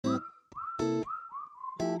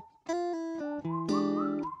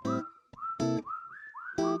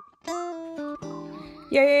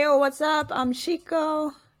Yo, what's up? I'm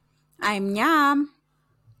Shiko. I'm Nyam.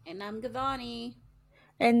 And I'm Gavani.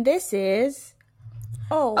 And this is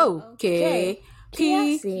Okay.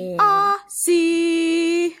 PRC.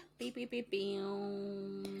 PRC. Beep, beep, beep, beep.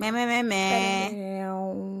 Me, me, me, me.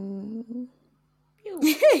 Pew,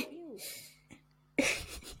 pew.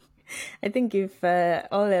 I think if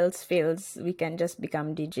all else fails, we can just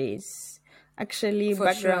become DJs. Actually,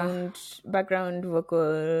 For background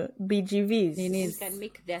vocal BGVs. We can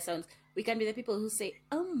make their sounds. We can be the people who say,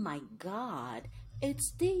 "Oh my God,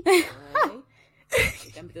 it's DJ."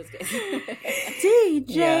 We can be those guys. DJ,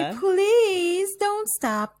 Yeah. please don't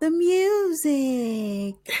stop the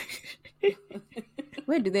music.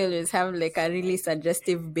 Where do they always have like a really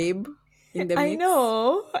suggestive babe in the mix?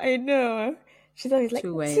 I know. She's always like,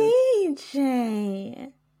 Too wild.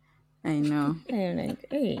 DJ. I know. I'm like,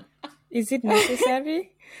 hey, is it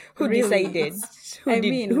necessary? Who Really? decided? Who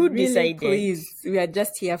really, decided? please. We are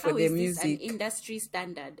just here for How the is this an music. industry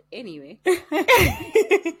standard? Anyway.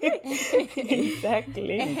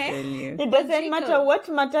 Exactly. Tell you. It doesn't Chico. matter what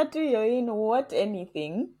matatu you're in, what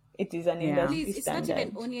anything. It is an Yeah. industry Please, it's standard. not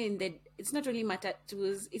even only in the. It's not only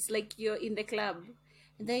matatus. It's like you're in the club,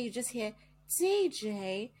 and then you just hear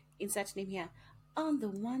DJ. Insert name here on the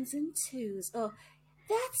ones and twos. Oh,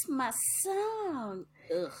 that's my song.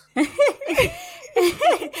 Ugh.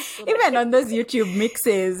 Even on those YouTube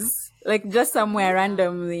mixes, like just somewhere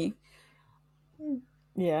randomly.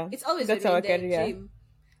 Yeah, It's always that's when our we're in the career. gym.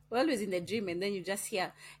 We're always in the gym, and then you just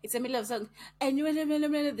hear it's the middle of a song, and when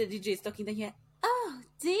the DJ is talking, then you hear, "Oh,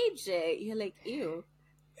 DJ," you're like, "Ew."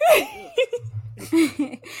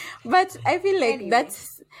 But I feel like Anyway.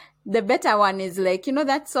 that's the better one is like, you know,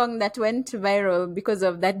 that song that went viral because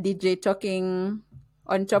of that DJ talking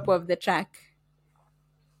on top of the track.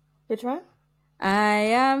 Which one?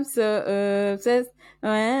 I am so obsessed. You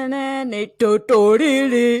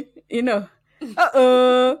know.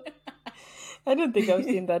 I don't think I've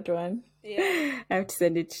seen that one. Yeah. I have to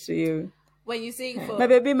send it to you. When you sing for My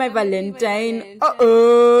baby, my baby, my Valentine.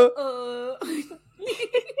 Valentine.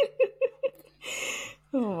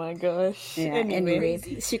 Oh my gosh. Yeah, Anyway.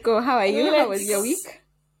 Shiko, how are you? How was your week?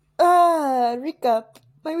 Recap.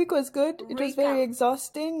 My week was good. It was very Recap.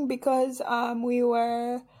 exhausting because we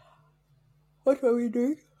were. What were we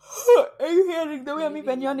doing? Are you hearing the way I'm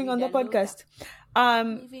even yawning on the podcast?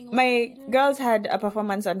 My girls had a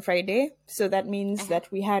performance on Friday, so that means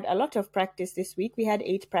that we had a lot of practice this week. We had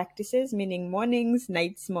 8 practices, meaning mornings,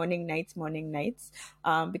 nights, morning, nights, morning, nights.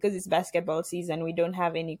 Because it's basketball season, we don't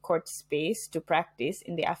have any court space to practice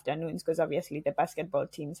in the afternoons because obviously the basketball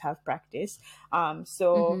teams have practice.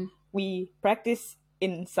 So we practice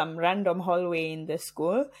in some random hallway in the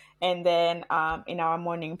school, and then in our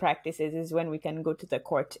morning practices is when we can go to the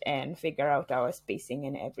court and figure out our spacing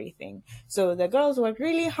and everything. So the girls worked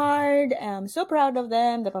really hard. I'm so proud of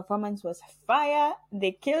them. The performance was fire.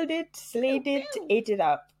 They killed it, slayed it, ate it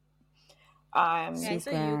up. Yeah, I saw you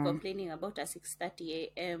Super. complaining about a 6:30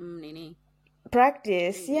 a.m. Nini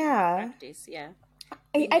Practice, yeah. practice. Yeah.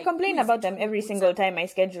 I complain about them every single time I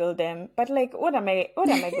schedule them, but like, what am I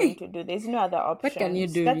going to do? There's no other option. can you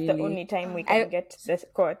do, That's the really? only time we can get the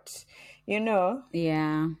court. You know,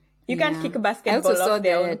 Yeah. you can't kick a I basketball also saw off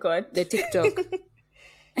their own court. the TikTok.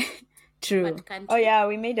 True. But can't Oh yeah,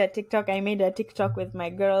 we made a TikTok. I made a TikTok with my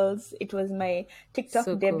girls. It was my TikTok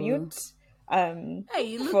So debut. Hey,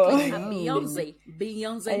 you look for- like a Beyonce. I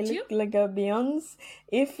Beyonce too? look like a Beyonce.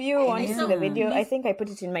 If you want to see the video, I think I put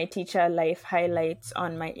it in my teacher life highlights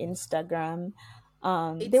on my Instagram.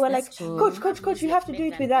 They were like, That's true. Coach, you have to do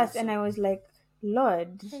it Megan with us. also. And I was like,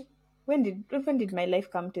 Lord, when did my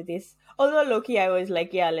life come to this? Although low-key, I was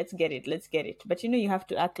like, yeah, let's get it. But you have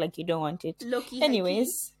to act like you don't want it. Low-key,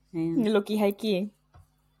 Anyways, Yeah. low-key, high-key.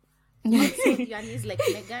 Your knees like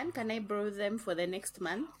Megan. Can I borrow them for the next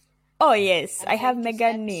month? Oh yes, I I'm have trying to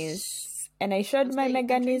Megan start- knees, and I showed my I'm Megan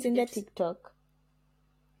trying knees to in the get- TikTok.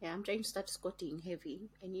 Yeah, I'm trying to start squatting heavy.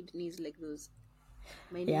 I need knees like those.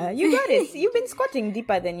 My Yeah, knees. you got it. You've been squatting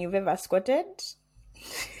deeper than you've ever squatted.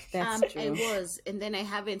 That's I true. was, and then I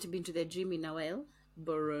haven't been to the gym in a while.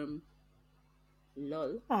 But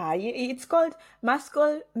lol. It's called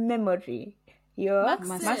muscle memory. Your Muscle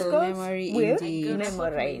muscles memory will indeed. Gonna fuck with my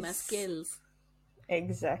memorize. skills.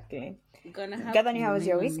 Exactly. Gonna have Gathani, how was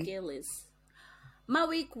your week? skills. My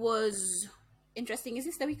week was interesting. Is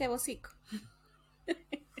this the week I was sick?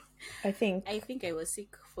 I think. I think I was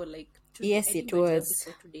sick for like 2 Yes, I think it my job was. is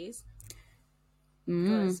for 2 days.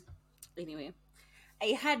 Mm. Because anyway, I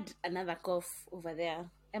had another cough over there.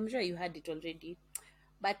 I'm sure you had it already.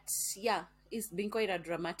 But yeah, it's been quite a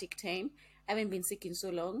dramatic time. I haven't been sick in so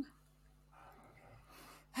long.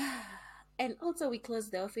 And also we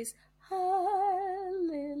closed the office.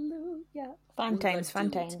 Hallelujah. Fun Won't times, God fun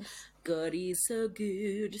do it? times. God is so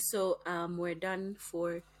good. So we're done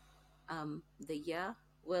for the year.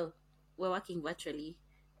 Well, we're working virtually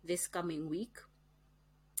this coming week,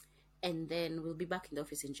 and then we'll be back in the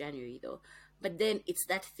office in January though. But then it's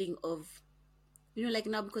that thing of, like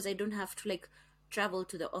now, because I don't have to like travel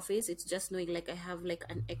to the office, it's just knowing like I have like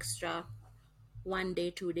an extra 1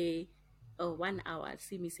 day, 2 day, or 1 hour.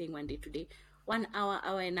 See me saying 1 day, 2 day, 1 hour,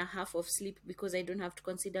 hour and a half of sleep, because I don't have to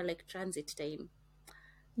consider like transit time.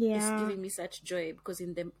 It's Yeah. giving me such joy, because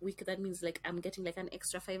in the week that means like I'm getting like an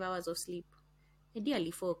extra 5 hours of sleep.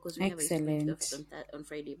 Ideally 4, because we never used to go into the office on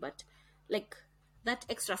Friday. But like that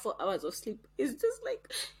extra 4 hours of sleep is just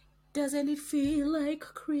like, doesn't it feel like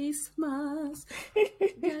Christmas?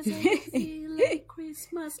 Doesn't it feel like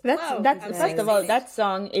Christmas? Wow, That's I'm so first of all, excited. that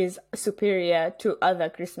song is superior to other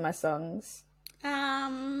Christmas songs.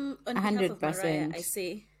 On behalf of Mariah, 100%. I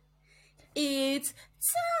say it's time.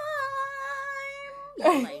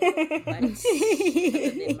 You're fine. But other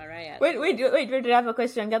than Mariah, Wait, I have a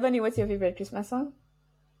question. Gadoni, what's your favorite Christmas song?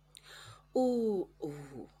 ooh,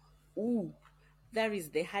 that is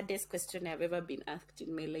the hardest question I've ever been asked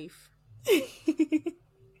in my life.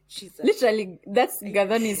 Jesus. Literally, that's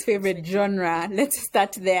Gadoni's favorite genre. Let's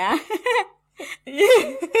start there.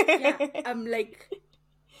 Yeah, I'm like,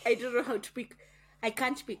 I don't know how to pick. I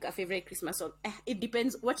can't pick a favorite Christmas song. It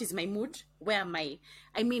depends. What is my mood? Where am I?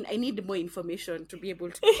 I mean, I need more information to be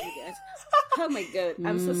able to do that. Oh my God,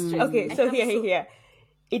 I'm so stressed. Okay, so here.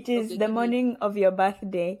 It is Okay, the give me- morning of your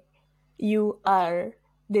birthday.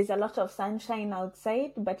 There's a lot of sunshine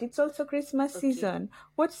outside, but it's also Christmas season.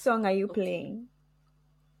 What song are you playing?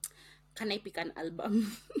 Can I pick an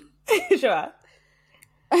album? Sure.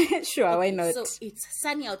 Sure, why not? So it's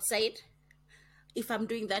sunny outside. If I'm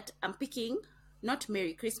doing that, I'm picking not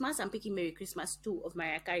Merry Christmas. I'm picking Merry Christmas 2 of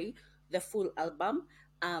Mariah Carey, the full album,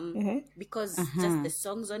 because just the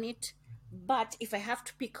songs on it. But if I have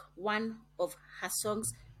to pick one of her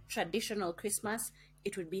songs, traditional Christmas,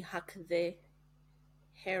 it would be Hark the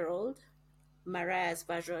Herald, Mariah's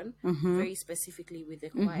version, very specifically with the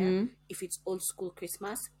choir. If it's old school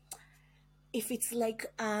Christmas, if it's like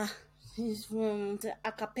the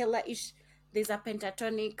a cappella ish, there's a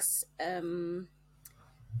Pentatonix.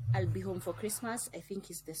 I'll Be Home for Christmas, I think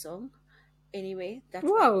is the song. Anyway, that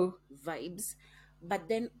Wow. vibes. But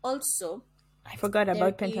then also I forgot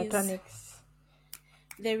about There is- Pentatonics.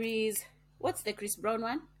 there is, what's the Chris Brown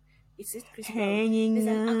one? Is it Chris Brown? Hanging There's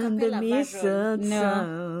an a on the cappella version.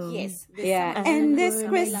 mistletoe. Yes. there's Yeah, some and a this cappella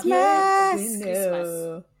Christmas. version of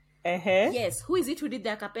Christmas. Uh-huh. Yes, who is it who did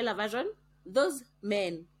the a cappella version? Those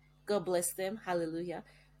men. God bless them. Hallelujah.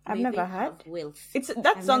 I've May never they heard. have wealth.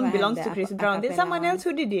 That song never belongs heard to the Chris a Brown. There's cappella someone one. else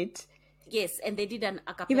who did it. Yes, and they did an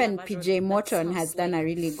a cappella Even version. PJ that Morton has sounds done like a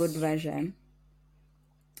really good version.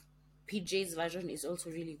 PJ's version is also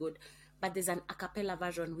really good, but there's an a cappella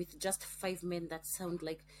version with just 5 men that sound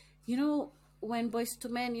like, when Boys to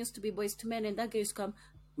Men used to be Boys to Men, and that guy used to come,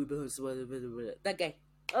 that guy.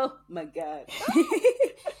 Oh my God.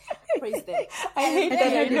 Praise them. I hate then-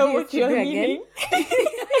 that I Did know you what do you're again? meaning.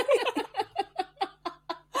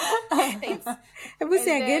 Thanks. Have you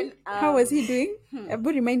say And again? then, How was he doing? Abu,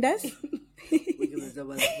 remind us.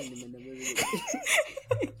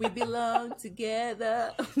 We belong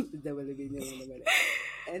together.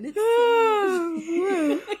 And it's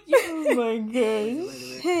Oh my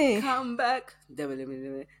gosh. Hey. come back,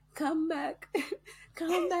 come back,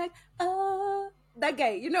 come back. Oh, that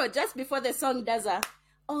guy, just before the song does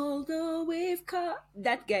although we've come,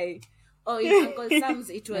 that guy. Or in Uncle Sam's,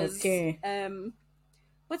 it was Okay.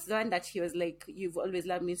 what's the one that he was like, you've always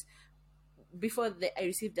loved me? Before I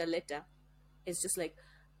received a letter, it's just like,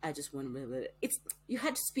 I just want to. It's you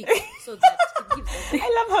had to speak so that it gives us.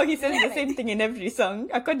 I love how he says the same thing in every song,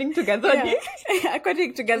 according to Gadoni.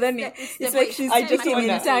 According to Gadoni, It's the it's like voice. she's I just speaking in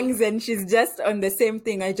wanna- tongues and she's just on the same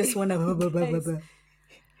thing. I just wanna.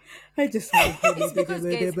 I just wanna. It's because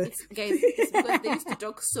it's because they used to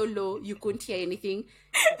talk so low you couldn't hear anything.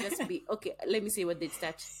 Just be okay. Let me see what they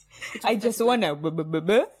start. I just wanna. No.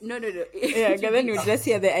 Yeah, Gadoni would just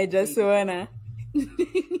hear the I just wanna.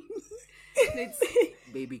 It's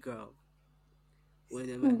baby girl.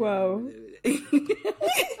 Wow. I'm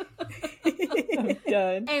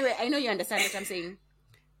done. Anyway, I know you understand what I'm saying.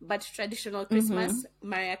 But traditional Christmas,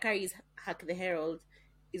 Mariah Carey's Hark the Herald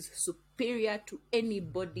is superior to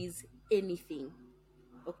anybody's anything.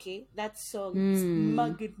 Okay? That song is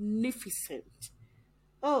magnificent.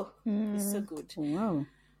 Oh, it's so good. Wow.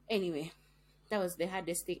 Anyway, That was the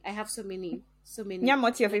hardest thing. I have so many. Nyam,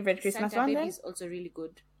 what's your favorite Christmas Santa one Baby then? is also really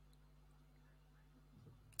good.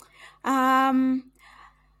 I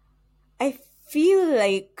feel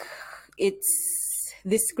like it's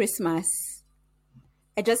this Christmas.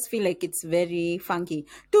 I just feel like it's very funky.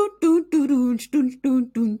 A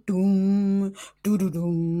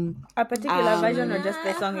particular version or just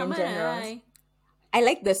the song in general? I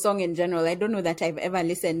like the song in general. I don't know that I've ever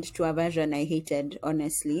listened to a version I hated,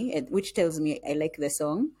 honestly, which tells me I like the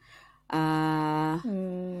song. But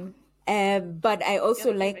I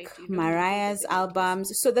also like Mariah's albums.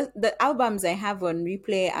 So the albums I have on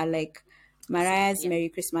replay are like Mariah's Merry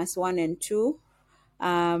Christmas 1 and 2,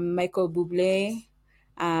 Michael Bublé,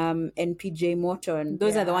 and PJ Morton.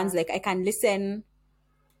 Those are the ones like I can listen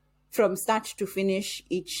from start to finish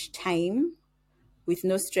each time with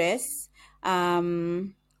no stress. I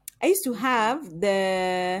used to have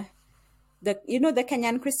the the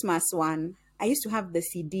Kenyan Christmas one. I used to have the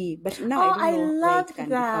CD, but now I don't know where it can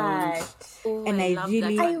be found. Oh, And I love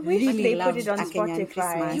really, that. I wish really they loved put it on a Kenyan Spotify.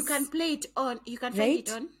 Christmas. You can play it on. You can find Right?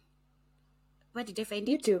 it on. Where did I find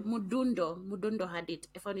it? YouTube. Mudundo had it.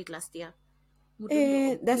 I found it last year.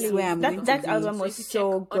 Mudundo. That's where I'm going to That be. album was if you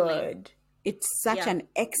so check online. good. It's such an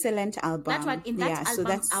excellent album. That one in that album, so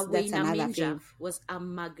that's Away na another Manger fave. was a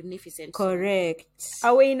magnificent. Correct.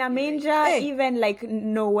 Away in a Manger, Hey. even like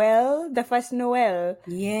Noel, the first Noel.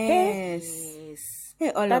 Yes. Yes. Hey,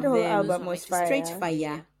 all That of whole them. album was Straight fire.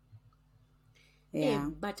 fire. Yeah.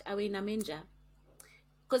 But Away na Manger,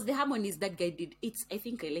 because the harmonies that guy did, I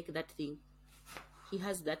think I like that thing. He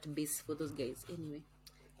has that bass for those guys. Anyway,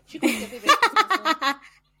 Chico's your favorite Christmas song?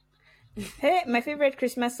 Hey, my favorite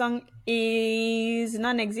Christmas song is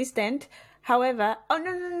non-existent. However,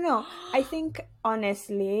 no. I think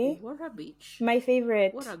honestly, What a bitch. my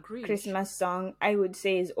favorite What a Grinch. Christmas song I would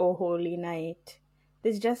say is "Oh Holy Night."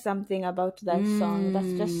 There's just something about that song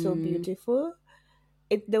that's just so beautiful.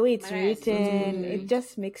 The way it's Mariah's written, it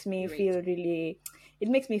just makes me feel really. It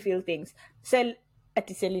makes me feel things.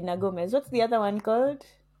 Selena Gomez. What's the other one called?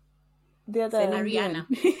 The other Ariana.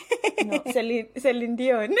 No, Celine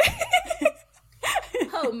Dion.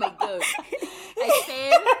 Oh my god. I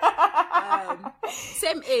said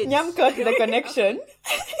same age. Nyam caught the connection.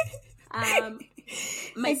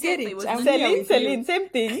 Myself, it. I was I'm not here here with Celine, same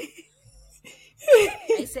thing.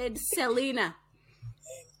 I said Selena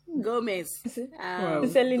Gomez.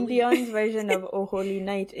 Celine Dion's version of "Oh Holy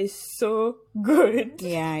Night" is so good.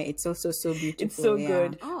 Yeah, it's also so beautiful. It's so yeah.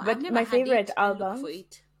 good. Oh, But I've never my had favorite it. I'll look album. for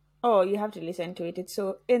it. Oh, you have to listen to it. It's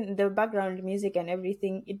so in the background music and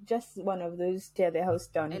everything. It's just one of those tear the house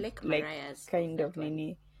down. I like Mariah's. kind that of one.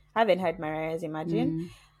 Nini. I haven't had Mariah's.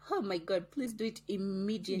 Imagine. Oh my god, please do it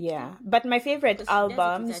immediately. Yeah, but my favorite Because she does it with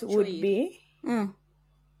albums her would choice. be. Mm.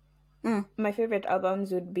 My favorite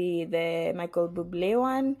albums would be the Michael Bublé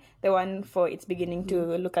one, the one for It's Beginning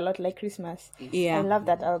to Look a Lot Like Christmas. Yeah. I love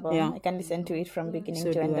that album. Yeah. I can listen to it from beginning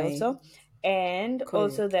So to end do I. also. And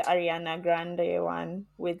also the Ariana Grande one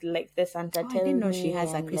with like the Santa Tell I didn't know Me she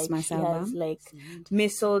has a and, Christmas she album. has like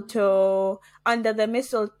mistletoe under the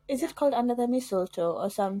mistletoe. Is it called Under the Mistletoe or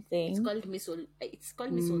something? It's called mistletoe.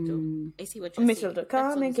 I see what you're Mistletoe. saying. That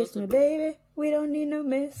Come song and is kiss also me, good. baby. We don't need no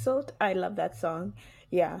mistletoe. I love that song.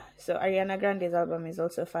 Yeah. So Ariana Grande's album is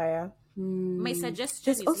also fire. My suggestion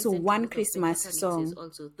There's is also listen to one both of Christmas Pentatonix's song.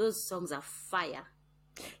 Also, those songs are fire.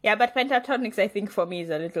 Yeah, but Pentatonix, I think for me is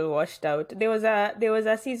a little washed out. There was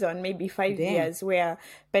a season, maybe 5 Damn. years, where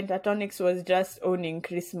Pentatonix was just owning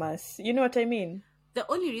Christmas. You know what I mean? The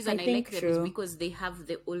only reason I I, think like them is true. because they have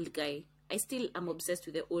the old guy. I still am obsessed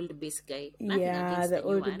with the old bass guy. Nothing Yeah, against the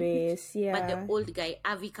old anyone, bass. Yeah, But the old guy,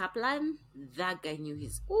 Avi Kaplan, that guy knew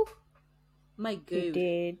his. Oh, my God. he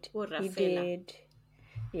did. What a He fella. did.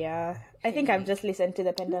 Yeah, I think I've just listened to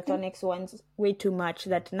the Pentatonix ones way too much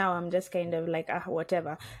that now I'm just kind of like,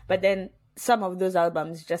 whatever. But then some of those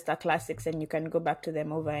albums just are classics and you can go back to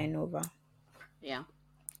them over and over. Yeah.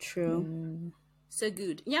 True. So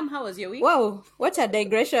good. Nyam, how was your week? Whoa, what a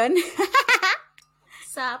digression.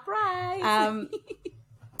 Surprise.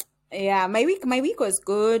 Yeah, my week was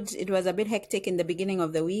good. It was a bit hectic in the beginning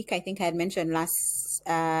of the week. I think I had mentioned last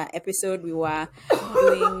episode we were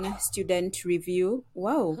doing student review.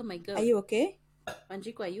 Wow. Oh my God. Are you okay?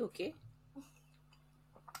 Manjiko, are you okay?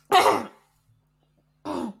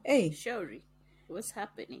 Hey. Shori, what's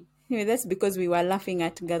happening? Anyway, that's because we were laughing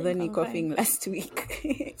at Gadoni I'm coughing last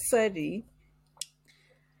week. Sorry.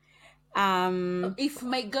 If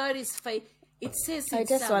my God is fine, it says in I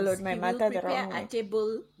just Psalms, swallowed my He matter will the prepare wrong a way.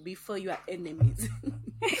 table before your enemies.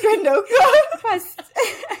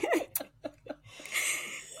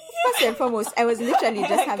 First and foremost, I was literally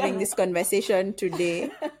just having this conversation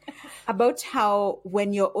today about how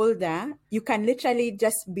when you're older, you can literally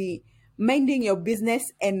just be minding your business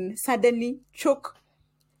and suddenly choke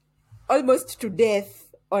almost to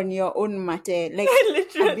death on your own matter. Like I've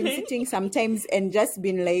been Literally. sitting sometimes and just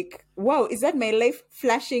been like, wow, is that my life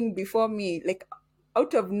flashing before me? Like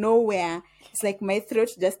out of nowhere. It's like my throat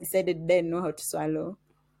just decided didn't know how to swallow.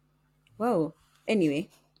 Wow. Anyway.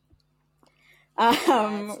 I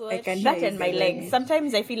what can she That hear and my you legs. going.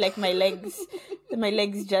 Sometimes I feel like my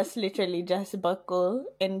legs just literally just buckle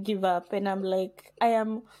and give up. And I'm like, I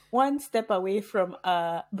am one step away from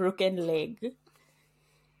a broken leg.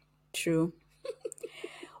 True.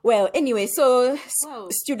 Well, anyway, so Wow.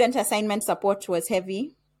 student assignment support was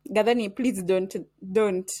heavy. Gadani, please don't.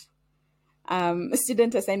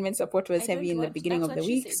 Student assignment support was I heavy don't in the what? beginning That's of what the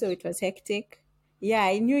she week, said. so it was hectic. Yeah,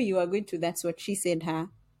 I knew you were going to. That's what she said, huh?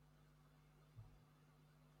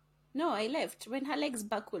 No, I left. When her legs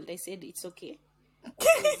buckled, I said it's okay.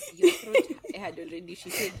 Because your throat, I had already, she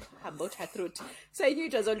said about her throat. So I knew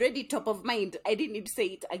it was already top of mind. I didn't need to say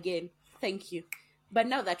it again. Thank you. But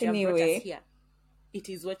now that you have brought Anyway. us here, it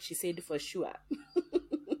is what she said for sure.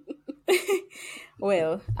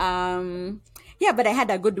 Well, yeah, but I had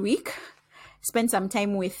a good week. Spent some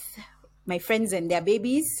time with my friends and their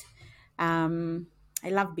babies. I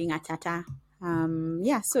love being a tata.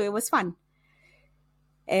 Yeah, so it was fun.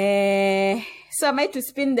 So am I to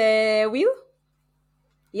spin the wheel?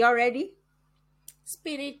 You ready?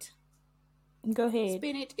 Spin it. Go ahead.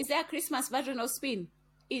 Spin it. Is there a Christmas version of spin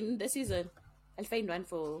in the season? I'll find one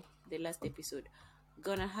for the last episode.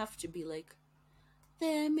 Gonna have to be like,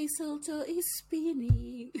 the mistletoe is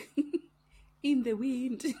spinning in the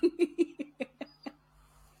wind.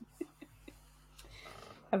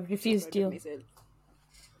 I've refused you.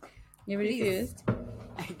 You refused?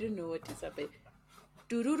 I don't know what is happening.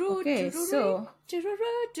 Dururu, Okay, dururu, so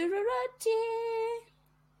dururu, dururu,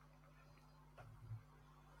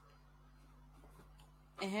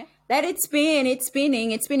 let it spin. It's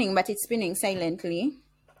spinning, but it's spinning silently.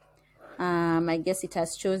 I guess it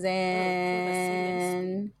has chosen.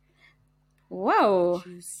 Wow.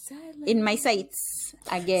 In my sights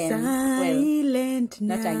again. Silent well,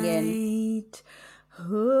 not again. night.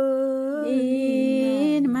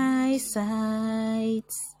 In my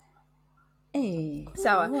sights. Hey.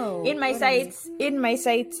 So Whoa, in my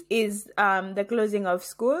sights is the closing of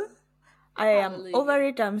school. I am Hallelujah. over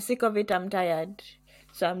it, I'm sick of it, I'm tired.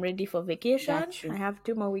 So I'm ready for vacation. Got you. I have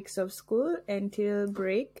 2 more weeks of school until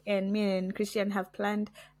break, and me and Christian have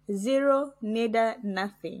planned zero, neither,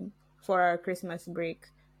 nothing for our Christmas break.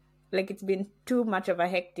 Like, it's been too much of a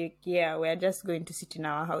hectic year. We're just going to sit in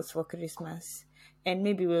our house for Christmas, and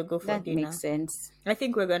maybe we'll go for That dinner. makes sense. I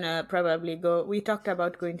think we're gonna probably go. We talked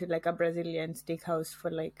about going to like a Brazilian steakhouse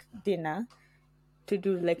for like dinner, to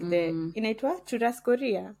do like the inaitwa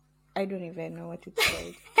churrascaria. I don't even know what it's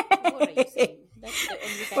called. What are you saying? That's the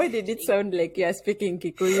only Why did it sound like you are speaking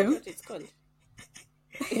Kikuyu? what it's called.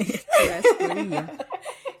 Churrascaria.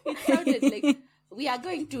 It sounded like we are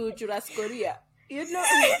going to Churrascaria. You know,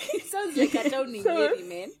 it sounds like a town in Nyeri,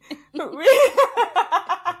 man.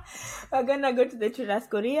 We're gonna go to the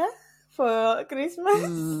churrascaria for Christmas.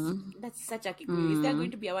 That's such a Kikuyu. Is there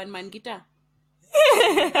going to be a one-man guitar?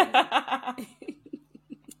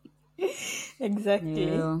 Exactly.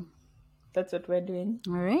 Yeah. That's what we're doing.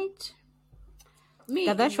 All right. Me,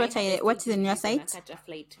 Kadash, in my head, what's in your I'm gonna sights? catch a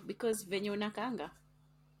flight because venye unakaanga.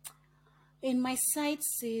 In my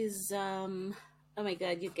sights is oh my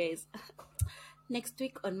god, you guys. Next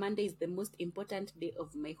week on Monday is the most important day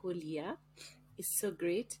of my whole year. It's so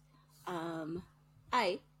great.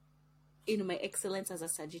 I, in my excellence as a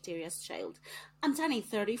Sagittarius child, I'm turning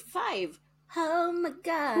 35. Oh my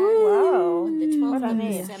god. Wow. On the 12th What of an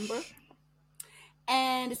age. December.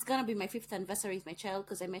 And it's gonna be my 5th anniversary with my child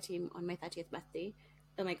because I met him on my 30th birthday.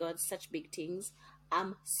 Oh my god, such big things.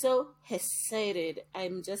 I'm so excited.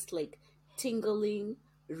 I'm just like tingling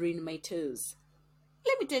in my toes.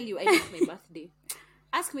 Let me tell you, I did my birthday.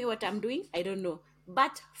 Ask me what I'm doing, I don't know.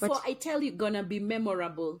 But for I tell you, gonna be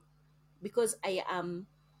memorable because I am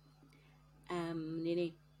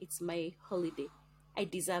Nene, it's my holiday. I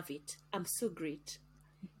deserve it. I'm so great.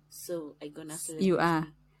 So I gonna celebrate. You are.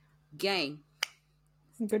 Gang.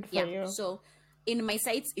 Good for you. So in my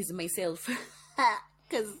sights is myself.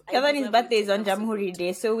 Because Kavani's birthday is on Jamhuri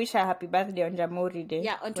Day, so wish her happy birthday on Jamhuri Day.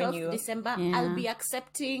 Yeah, on 12th December, I'll be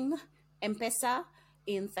accepting M-Pesa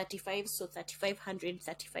in 35, so $3,500,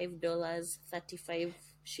 $35, 35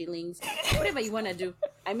 shillings, whatever you want to do.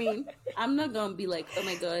 I mean, I'm not going to be like, oh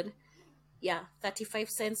my God, yeah, 35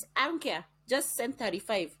 cents. I don't care. Just send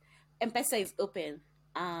 35. M-Pesa is open.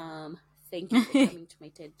 Thank you for coming to my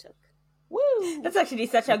TED Talk. Woo! That's actually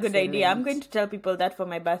such a good idea. I'm Excellent. going to tell people that for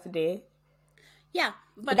my birthday. Yeah,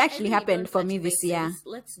 but It actually I really happened don't for me 35 this year. cents.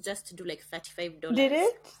 Let's just do like $35. Did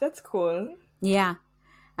it? That's cool. Yeah.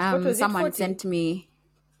 What was it, Someone 40? sent me.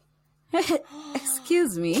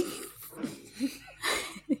 Excuse me.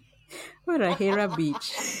 What a Hera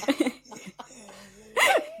beach.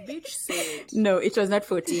 Bitch said. No, it was not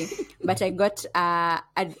 40, but I got a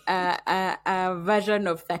version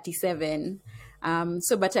of 37.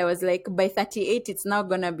 But I was like, by 38, it's now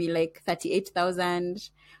gonna be like 38,000.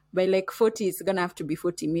 By like 40, it's gonna have to be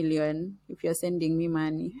 40 million if you're sending me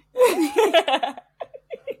money.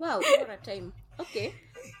 Wow, what a time. Okay.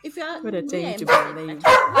 If you're What a time I'm to saying be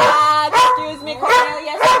alive. Excuse me,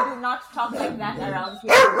 Cornelius, you do not talk like that around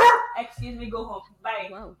here. Excuse me, go home. Bye.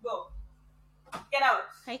 Wow. Go. Get out.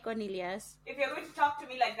 Hi, Cornelius. If you're going to talk to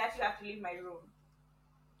me like that, you have to leave my room.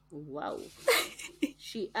 Wow.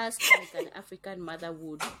 She asked like an African mother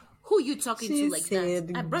would. Who you talking She to like said,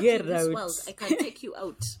 that? I brought you "Get in this out." world. I can take you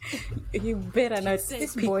out. You better not said,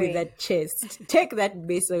 speak boy. with that chest. Take that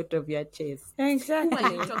bass out of your chest. Exactly. Who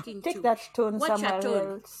are you talking Take to? that tone What's your somewhere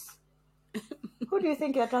tone? else. Who do you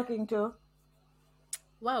think you're talking to?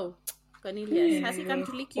 Wow. Cornelius. Has he come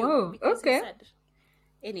to lick you? Whoa, Because okay. he said.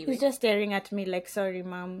 Anyway, He's just staring at me like, sorry,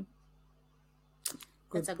 mom.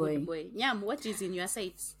 that's a good boy. Nyam, what is in your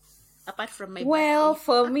sights? Apart from my Well, birthday?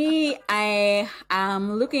 for me, I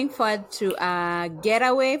am looking forward to a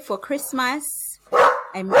getaway for Christmas.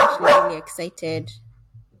 I'm actually really excited.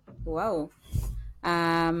 Wow.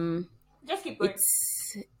 Just keep going.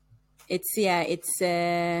 It's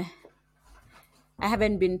I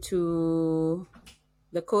haven't been to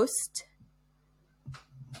the coast.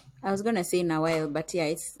 I was gonna say in a while, but yeah,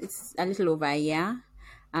 it's a little over a year.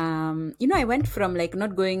 I went from like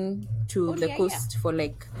not going to the yeah, coast for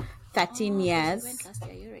like 13 You years went last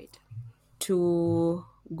year, you're right. to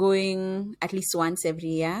going at least once every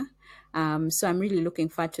year. So I'm really looking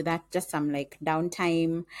forward to that. Just some like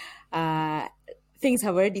downtime. Things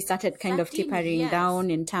have already started kind of 13 tapering years.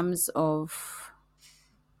 down in terms of,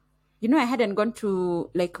 I hadn't gone to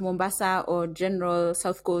like Mombasa or general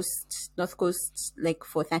South Coast, North Coast, like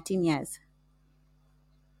for 13 years.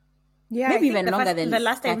 Yeah, Maybe I think even longer than the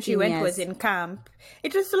last time she 13 went years. was in camp.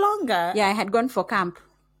 It was longer. Yeah, I had gone for camp.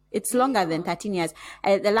 It's longer than 13 years.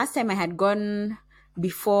 The last time I had gone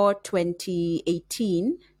before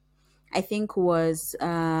 2018, I think was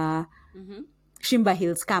Shimba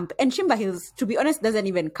Hills camp. And Shimba Hills, to be honest, doesn't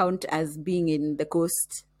even count as being in the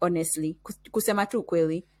coast, honestly. Kusema tu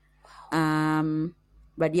kweli.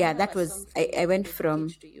 But yeah, that was, I went from...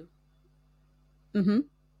 To you. Mm-hmm.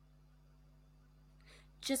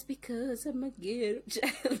 Just because I'm a girl.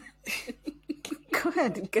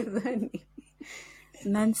 God, Kazani.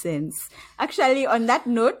 Nonsense. Actually, on that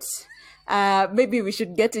note, maybe we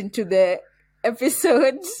should get into the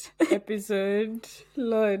episode.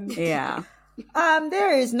 Lord. Yeah.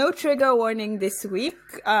 There is no trigger warning this week.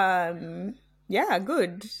 Yeah,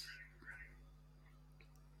 good.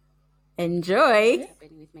 Enjoy.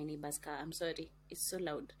 Happening with my neighbor's car. I'm sorry. It's so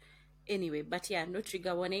loud. Anyway, but yeah, no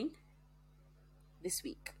trigger warning this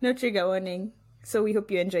week. No trigger warning. So we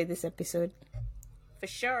hope you enjoy this episode. For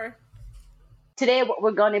sure. Today, what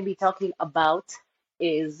we're going to be talking about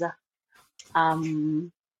is,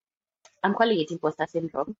 I'm calling it imposter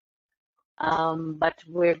syndrome, but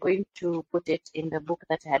we're going to put it in the book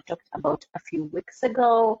that I had talked about a few weeks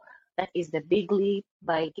ago. That is The Big Leap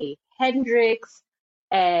by Gay Hendricks.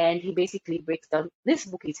 And he basically breaks down, this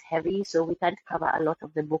book is heavy, so we can't cover a lot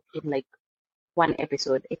of the book in like one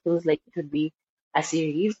episode. It feels like it would be a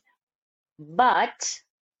series. But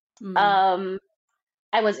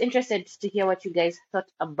I was interested to hear what you guys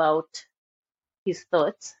thought about his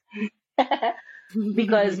thoughts.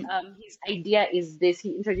 Because his idea is this.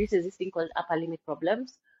 He introduces this thing called upper limit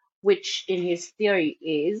problems, which in his theory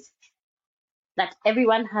is that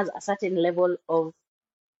everyone has a certain level of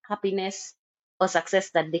happiness or success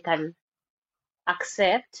that they can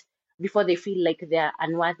accept before they feel like they're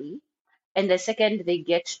unworthy. And the second they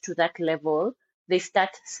get to that level, they start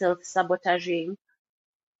self-sabotaging,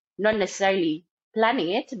 not necessarily planning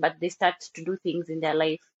it, but they start to do things in their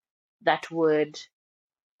life that would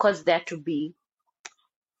cause there to be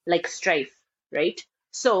like strife, right?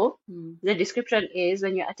 So the description is,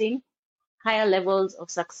 when you're attain higher levels of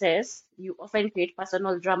success, you often create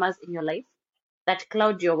personal dramas in your life that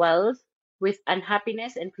cloud your world with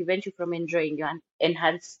unhappiness and prevent you from enjoying your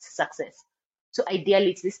enhanced success. So ideally,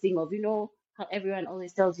 it's this thing of, how everyone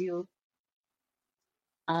always tells you,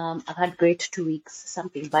 I've had great 2 weeks,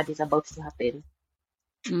 something bad is about to happen,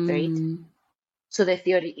 right? So the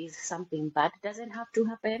theory is something bad doesn't have to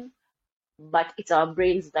happen, but it's our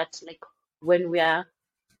brains that like when we are,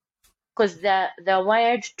 because they're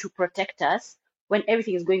wired to protect us. When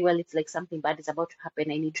everything is going well, it's like something bad is about to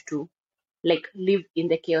happen. I need to like live in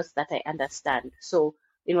the chaos that I understand. So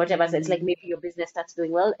in whatever sense, like maybe your business starts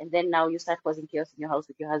doing well, and then now you start causing chaos in your house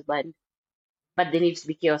with your husband, but there needs to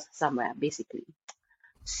be chaos somewhere, basically.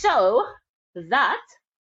 So that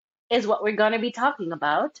is what we're gonna be talking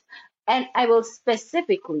about, and I will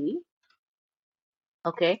specifically,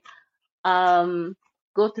 okay,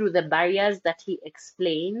 go through the barriers that he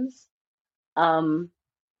explains.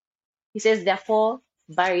 He says there are 4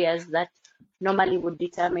 barriers that normally would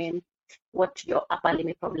determine what your upper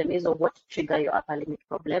limit problem is or what trigger your upper limit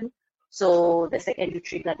problem. So the second you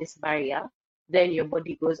trigger this barrier, then your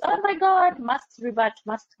body goes, oh my God, must revert,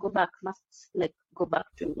 must go back, must like go back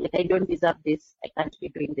to like I don't deserve this, I can't be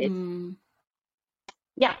doing this.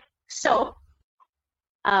 Yeah. So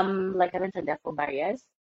like I mentioned, there are 4 barriers.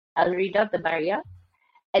 I'll read out the barrier,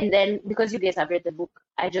 and then because you guys have read the book,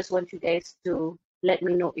 I just want you guys to let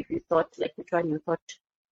me know if you thought like which one you thought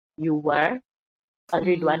you were. I'll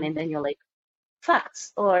read one and then you're like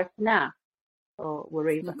facts or nah or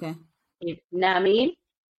whatever. Okay. Nah, I mean,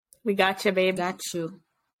 We got you, babe. Got you.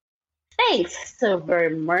 thanks so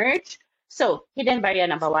very much. So hidden barrier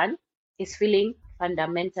number 1 is feeling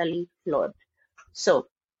fundamentally flawed. So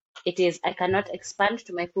it is I cannot expand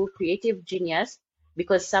to my full creative genius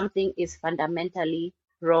because something is fundamentally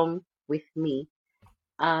wrong with me.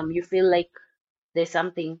 You feel like there's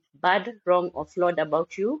something bad, wrong, or flawed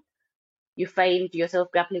about you. You find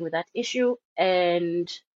yourself grappling with that issue, and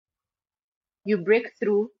you break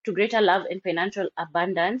through to greater love and financial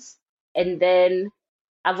abundance, and then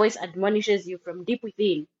a voice admonishes you from deep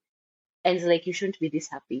within, and it's like you shouldn't be this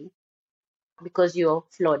happy because you're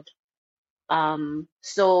flawed.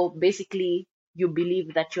 So basically, you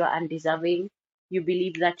believe that you are undeserving. You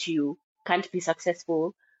believe that you can't be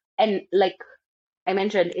successful, and like I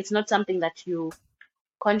mentioned, it's not something that you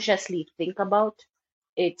consciously think about.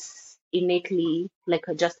 It's innately like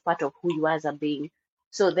just part of who you are as a being.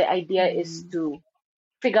 So the idea is to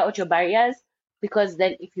figure out your barriers, because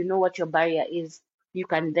then if you know what your barrier is, you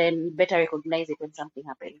can then better recognize it when something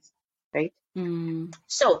happens, right?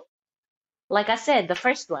 So, like I said, the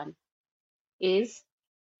first one is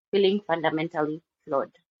feeling fundamentally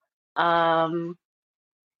flawed.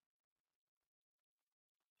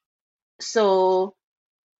 So,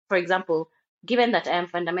 for example, given that I am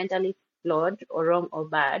fundamentally flawed or wrong or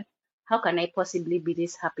bad, how can I possibly be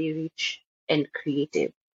this happy, rich, and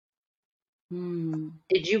creative?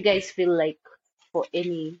 Did you guys feel like, for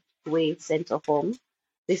any way, sense, or form,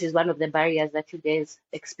 this is one of the barriers that you guys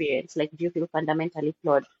experience? Like, do you feel fundamentally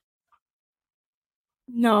flawed?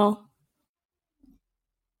 No.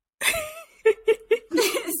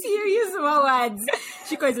 Serious words.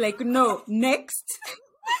 Chico is like, no, next.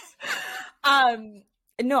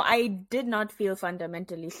 No, I did not feel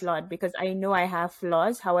fundamentally flawed because I know I have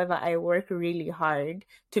flaws. However, I work really hard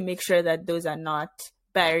to make sure that those are not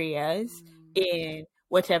barriers in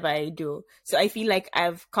whatever I do. So I feel like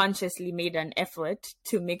I've consciously made an effort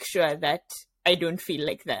to make sure that I don't feel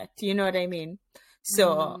like that. You know what I mean?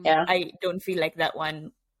 So Yeah. I don't feel like that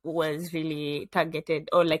one was really targeted,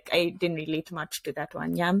 or like I didn't relate much to that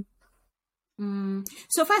one. Yeah.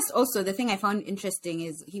 So first, also, the thing I found interesting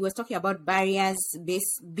is he was talking about barriers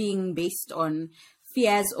being based on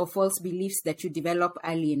fears or false beliefs that you develop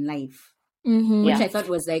early in life, which I thought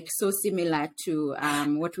was like so similar to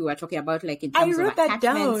what we were talking about, like in terms of wrote that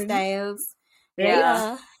attachment down. styles, right?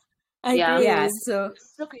 Yeah. I Yeah. agree. Yeah, so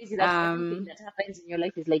It's so crazy that everything that happens in your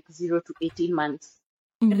life is like 0 to 18 months.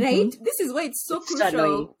 right, this is why it's so It's so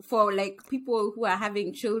annoying. crucial for like people who are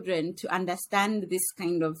having children to understand this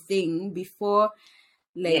kind of thing before,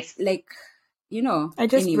 like, Yes. like you know. I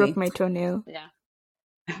just anyway. broke my toenail. Yeah.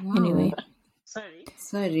 Wow. Anyway, Sorry.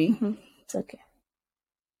 it's okay.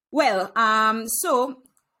 Well, so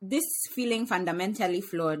this feeling fundamentally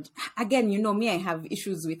flawed. Again, you know me, I have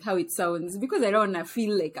issues with how it sounds because I don't want to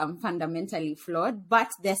feel like I'm fundamentally flawed. But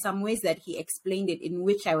there's some ways that he explained it in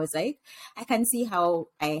which I was like, I can see how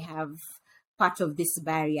I have part of this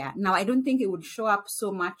barrier. Now, I don't think it would show up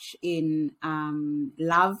so much in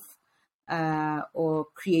love or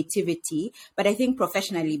creativity, but I think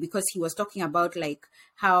professionally, because he was talking about like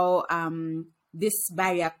how this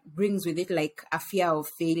barrier brings with it like a fear of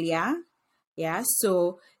failure. Yeah.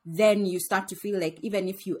 So then you start to feel like even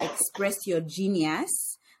if you express your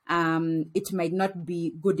genius, it might not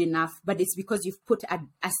be good enough, but it's because you've put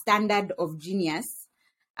a standard of genius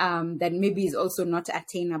that maybe is also not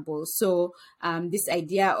attainable. So this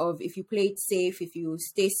idea of if you play it safe, if you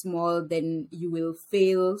stay small, then you will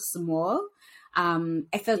fail small.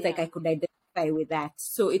 I felt like I could identify identify with that.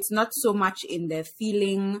 So it's not so much in the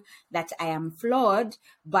feeling that I am flawed,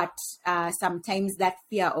 but sometimes that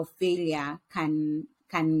fear of failure can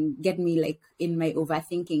get me like in my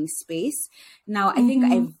overthinking space. Now, I think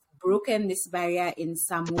I've broken this barrier in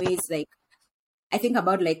some ways. Like, I think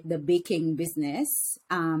about like the baking business.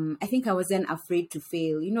 I think I wasn't afraid to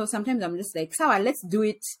fail. You know, sometimes I'm just like, Sawa, let's do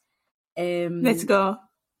it. Let's go.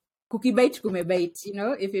 Cookie bite, kume bite. You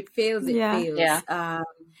know, if it fails, it Yeah. fails. Yeah.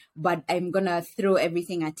 But I'm gonna throw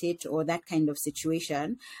everything at it, or that kind of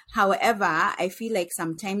situation. However, I feel like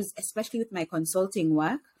sometimes, especially with my consulting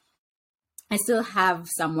work, I still have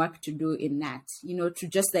some work to do in that, you know, to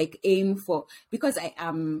just like aim for, because I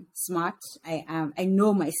am smart, I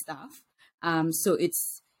know my stuff. So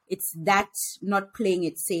it's that not playing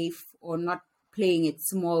it safe or not playing it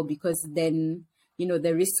small, because then, you know,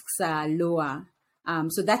 the risks are lower.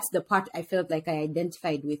 So that's the part I felt like I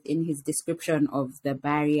identified with in his description of the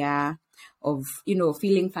barrier of, you know,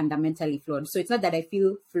 feeling fundamentally flawed. So it's not that I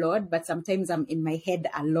feel flawed, but sometimes I'm in my head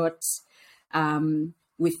a lot,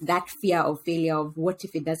 with that fear of failure, of what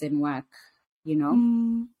if it doesn't work, you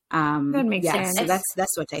know? That makes yeah, sense. so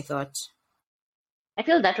that's what I thought. I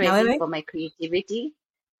feel that way, Now, I think, Eve? for my creativity,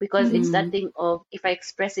 because it's that thing of, if I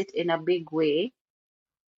express it in a big way,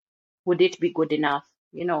 would it be good enough?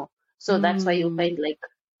 You know? So that's why you'll find like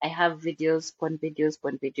I have videos, pon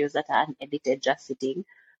videos that are unedited, just sitting,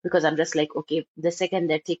 because I'm just like, okay, the second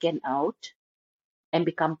they're taken out and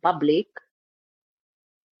become public,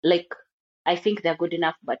 like, I think they're good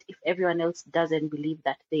enough, but if everyone else doesn't believe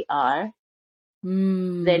that they are,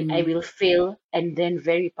 then I will fail, and then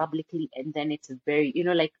very publicly, and then it's very, you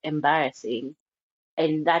know, like, embarrassing.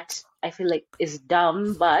 And that, I feel like, is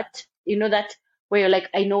dumb, but you know, that where you're like,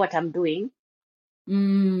 I know what I'm doing,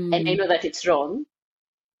 and I know that it's wrong,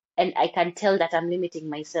 and I can tell that I'm limiting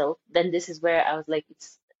myself. Then this is where I was like,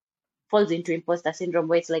 it's falls into imposter syndrome,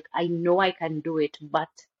 where it's like, I know I can do it, but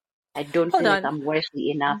I don't Hold feel like on. I'm worthy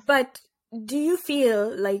enough. But do you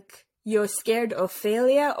feel like you're scared of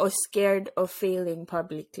failure or scared of failing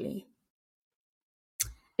publicly?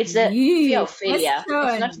 It's the fear Yeah, of failure.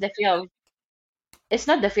 question. It's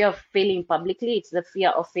not the fear of failing publicly, it's the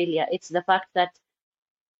fear of failure. It's the fact that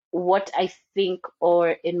what I think, or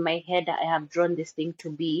in my head I have drawn this thing to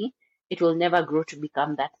be, it will never grow to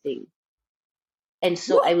become that thing. And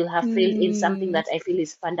so I will have failed in something that I feel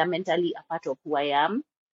is fundamentally a part of who I am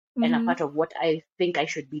and a part of what I think I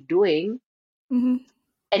should be doing. Mm-hmm.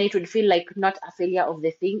 And it would feel like not a failure of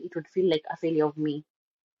the thing, it would feel like a failure of me,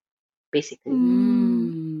 basically.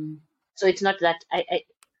 So it's not that I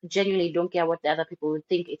genuinely don't care what the other people would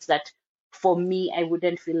think. It's that for me, I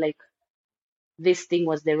wouldn't feel like this thing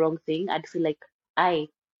was the wrong thing. I'd feel like I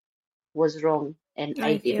was wrong and I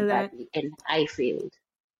I feel did that. badly and I failed.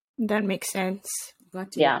 That makes sense. Got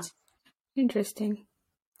it. Yeah. Interesting.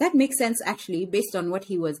 That makes sense, actually, based on what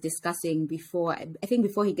he was discussing before. I think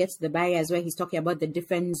before he gets to the barriers, where he's talking about the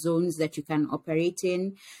different zones that you can operate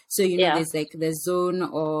in. So, you know, Yeah. there's like the zone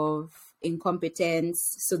of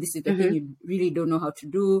incompetence. So this is the thing you really don't know how to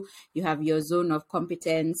do. You have your zone of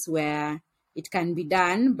competence, where it can be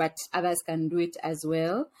done, but others can do it as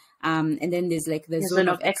well. And then there's like the zone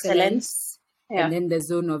of excellence. Yeah. And then the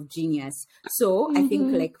zone of genius. So I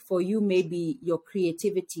think like for you, maybe your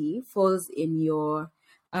creativity falls in your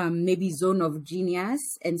maybe zone of genius,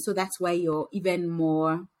 and so that's why you're even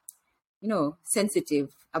more, you know,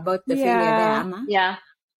 sensitive about the failure there, Ama.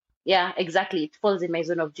 Yeah, exactly. It falls in my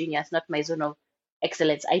zone of genius, not my zone of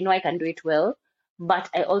excellence. I know I can do it well, but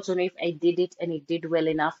I also know if I did it and it did well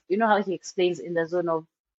enough, you know how he explains in the zone of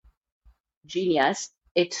genius,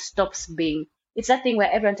 it stops being, it's that thing where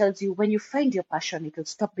everyone tells you, when you find your passion, it will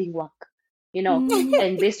stop being work, you know.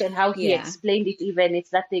 And based on how he Yeah. explained it, even,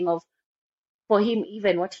 it's that thing of, for him,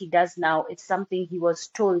 even what he does now, it's something he was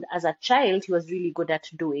told as a child he was really good at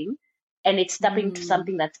doing, and it's tapping to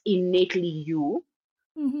something that's innately you,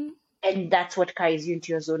 and that's what carries you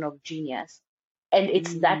into your zone of genius. And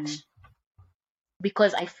it's that,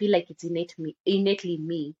 because I feel like it's innately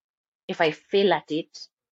me. If I fail at it,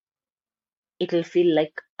 it'll feel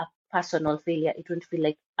like a personal failure. It won't feel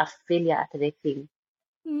like a failure at the thing.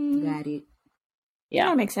 Got it. Yeah.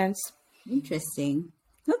 That makes sense. Interesting.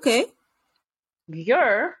 Okay.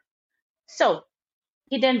 So,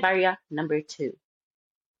 hidden barrier number 2.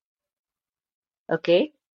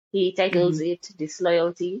 Okay, he titles it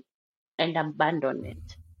Disloyalty and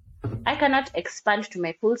Abandonment. I cannot expand to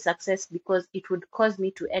my full success because it would cause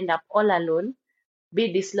me to end up all alone,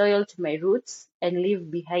 be disloyal to my roots, and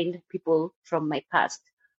leave behind people from my past.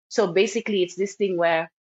 So basically, it's this thing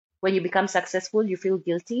where when you become successful, you feel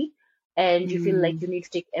guilty, and you feel like you need to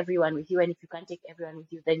take everyone with you, and if you can't take everyone with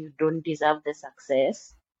you, then you don't deserve the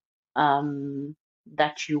success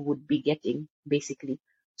that you would be getting, basically.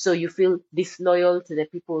 So you feel disloyal to the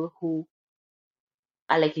people who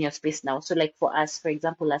are like in your space now. So like for us, for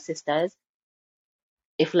example, as sisters,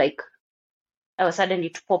 if like I was suddenly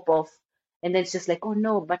to pop off, and then it's just like, oh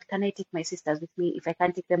no, but can I take my sisters with me? If I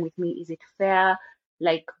can't take them with me, is it fair?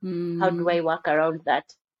 Like, how do I work around that?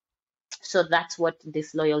 So that's what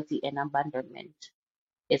disloyalty and abandonment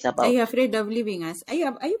is Are about. you afraid of leaving us? Are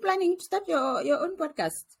you planning to start your own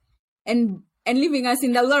podcast and leaving us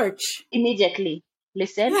in the lurch? Immediately.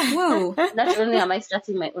 Listen, Wow. not only am I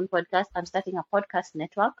starting my own podcast, I'm starting a podcast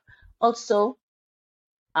network. Also,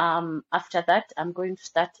 after that, I'm going to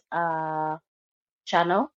start a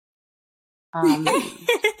channel. In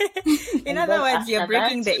and other then words, you're after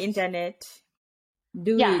breaking that, the internet.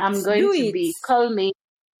 I'm going Do to it. be, call me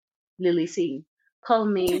Lily Singh. Call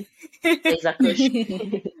me Faiza Kush.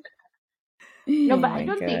 No, Oh but I my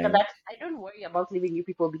don't think God. that, I don't worry about leaving you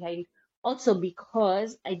people behind. Also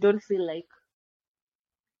because I don't feel like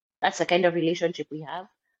that's the kind of relationship we have.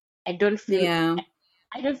 I don't feel Yeah,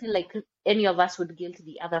 I don't feel like any of us would guilt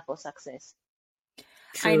the other for success. I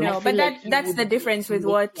true. I know, feel but like you that's the would be difference with the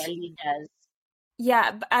what. cheerleaders.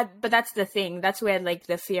 Yeah, but that's the thing. That's where like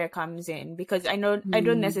the fear comes in, because I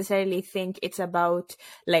don't necessarily think it's about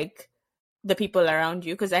like the people around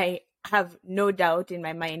you, because I have no doubt in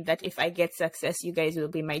my mind that if I get success, you guys will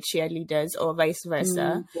be my cheerleaders or vice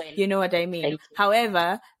versa. Well, You know what I mean? thank you.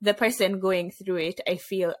 However, the person going through it, I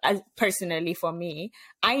feel, as personally for me,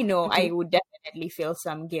 I know I would definitely feel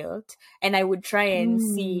some guilt, and I would try and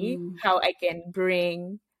see how I can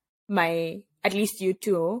bring at least you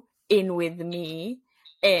two in with me,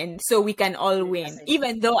 and so we can all win. 100%.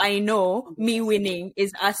 Even though I know me winning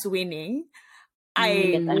is us winning, I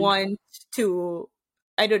Get that? want to,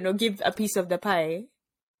 I don't know, give a piece of the pie.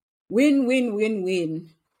 Win, win, win,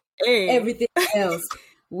 win. Hey. Everything else.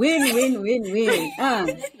 Win, win, win, win. I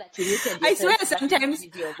like that you muted I swear yourself. That's sometimes, the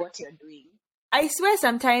video of what you're doing. I swear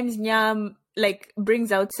sometimes Nyam like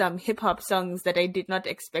brings out some hip hop songs that I did not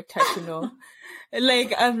expect her to know.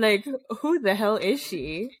 Like, I'm like, who the hell is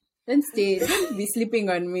she? Don't be sleeping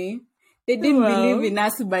on me. They didn't Wow. believe in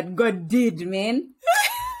us, but God did, man.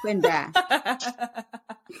 Kwenda.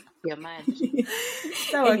 You're mad.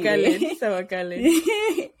 Sawa Anyway. Khalid, sawa Khalid.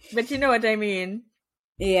 But you know what I mean?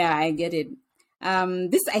 Yeah, I get it.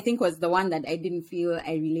 This I think was the one that I didn't feel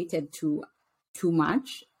I related to too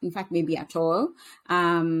much. In fact, maybe at all.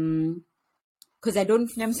 Because I don't.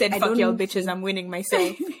 Nyam said, I fuck don't y'all bitches, think- I'm winning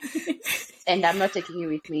myself. And I'm not taking you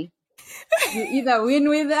with me. You either win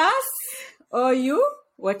with us or you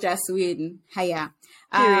watch us win. Hiya.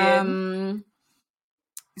 Period.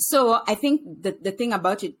 So I think the thing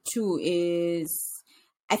about it too is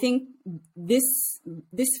I think this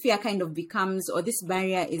fear kind of becomes, or this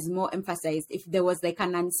barrier is more emphasized if there was like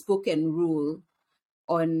an unspoken rule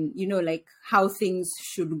on, you know, like how things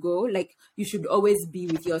should go. Like you should always be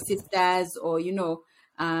with your sisters, or, you know,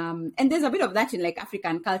 and there's a bit of that in like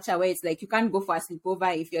African culture where it's like you can't go for a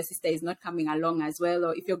sleepover if your sister is not coming along as well,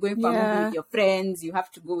 or if you're going for a movie with your friends, you have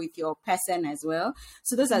to go with your person as well.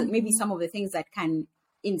 So those are maybe some of the things that can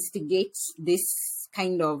instigate this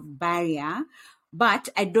kind of barrier. But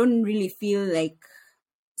I don't really feel like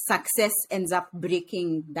success ends up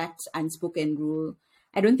breaking that unspoken rule.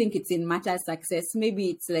 I don't think it's in matter success. Maybe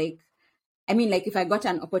it's like, I mean, like if I got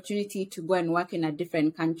an opportunity to go and work in a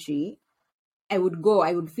different country, I would go.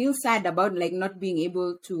 I would feel sad about like not being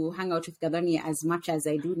able to hang out with Gadoni as much as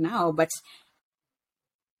I do now. But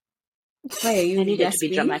why are you I needed to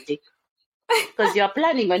be dramatic. Because you're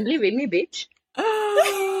planning on leaving me, bitch.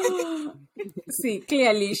 See,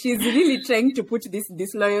 clearly she's really trying to put this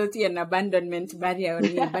disloyalty and abandonment barrier on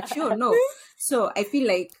me, but sure, no. So I feel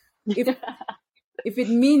like if it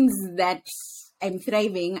means that I'm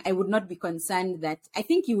thriving, I would not be concerned. That I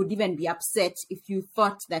think you would even be upset if you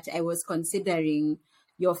thought that I was considering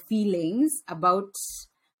your feelings about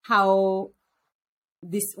how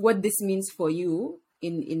what this means for you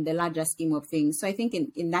in the larger scheme of things. So I think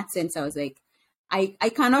in that sense, I was like, I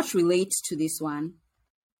cannot relate to this one.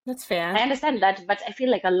 That's fair. I understand that, but I feel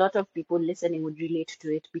like a lot of people listening would relate to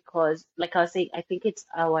it because, like I was saying, I think it's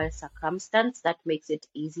our circumstance that makes it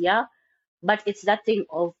easier. But it's that thing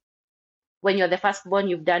of when you're the firstborn,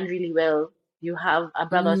 you've done really well. You have a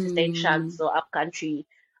brother or sister in Shanks or upcountry.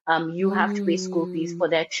 You have to pay school fees for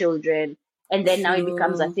their children. And then now it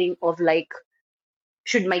becomes a thing of like,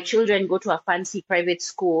 should my children go to a fancy private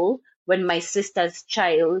school when my sister's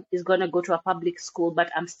child is going to go to a public school, but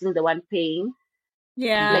I'm still the one paying? Like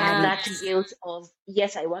Yeah. that guilt of,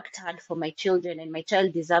 yes, I worked hard for my children and my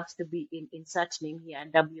child deserves to be in such name here,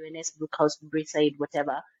 WNS, Brookhouse, Braeside,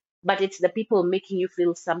 whatever. But it's the people making you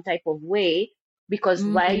feel some type of way, because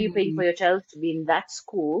why are you paying for your child to be in that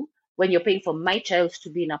school when you're paying for my child to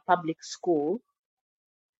be in a public school?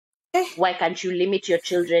 Why can't you limit your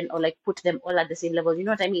children or like put them all at the same level? You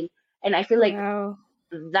know what I mean? And I feel like Wow.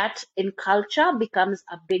 that in culture becomes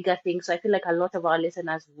a bigger thing. So I feel like a lot of our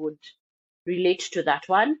listeners would relate to that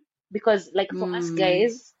one, because like for us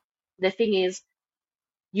guys, the thing is,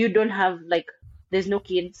 you don't have like, there's no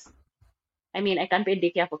kids. I mean, I can pay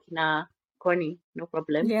daycare for Kina Corny, no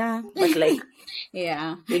problem. Yeah. But like,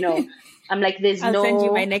 Yeah. I'm like, there's I'll send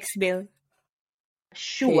you my no, next bill.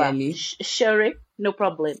 sure, Clearly. sure, no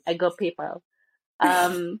problem. I got PayPal.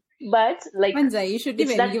 But like, Manza, you should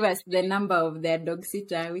it's even that give us the number of their dog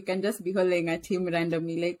sitter. We can just be hollering at him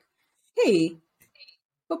randomly, like, hey,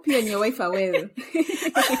 hope you and your wife are well.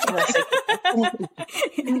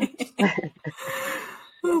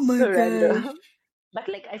 Oh my so god. random. But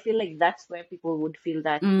like, I feel like that's where people would feel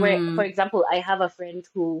that. Where, for example, I have a friend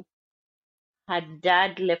who, her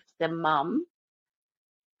dad left the mom,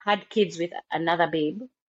 had kids with another babe,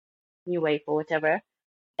 new wife or whatever,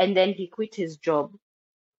 and then he quit his job.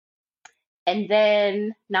 And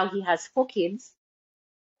then now he has 4 kids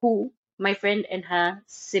who my friend and her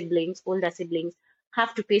siblings, older siblings,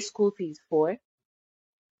 have to pay school fees for.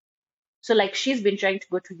 So like, she's been trying to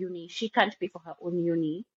go to uni. She can't pay for her own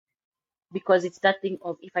uni, because it's that thing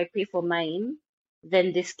of, if I pay for mine,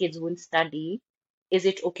 then these kids won't study. Is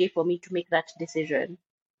it okay for me to make that decision?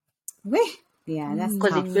 Yeah, that's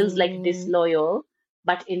Because tough. it feels like disloyal,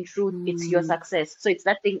 but in truth, it's your success. So it's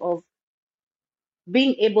that thing of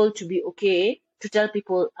being able to be okay to tell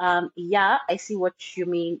people, yeah, I see what you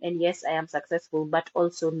mean, and yes, I am successful, but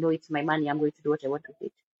also no, it's my money. I'm going to do what I want with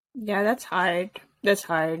it. Yeah, that's hard. That's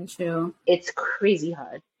hard. True. It's crazy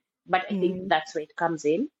hard, but I think that's where it comes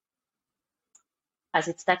in, as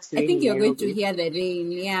it starts to I rain think in you're going to Nairobi. hear the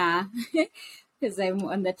rain, yeah. Because I'm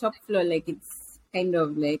on the top floor, like it's kind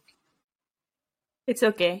of like, It's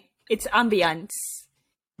okay. It's ambience.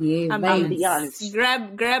 yeah, Ambience.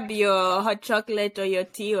 Ambiance. Grab your hot chocolate or your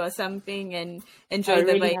tea or something and I enjoy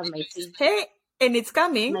the already vibe. have my tea, Hey, and it's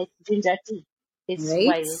coming. my ginger tea. It's right?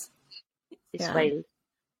 wild. It's Yeah. wild.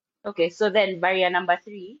 Okay, so then barrier number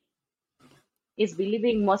 3 is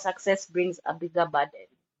believing more success brings a bigger burden.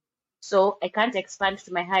 So I can't expand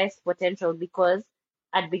to my highest potential because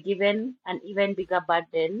I'd be given an even bigger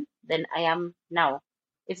burden than I am now.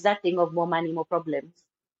 It's that thing of more money, more problems.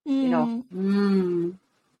 You know,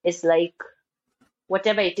 it's like,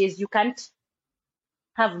 whatever it is, you can't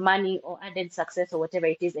have money or added success or whatever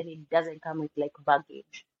it is, and it doesn't come with like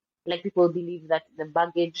baggage. Like, people believe that the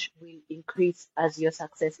baggage will increase as your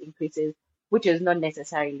success increases, which is not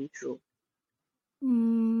necessarily true.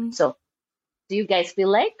 So, do you guys feel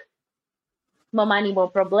like more money, more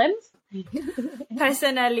problems?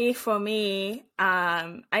 Personally, for me,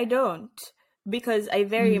 I don't, because I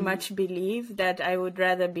very much believe that I would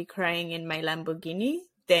rather be crying in my Lamborghini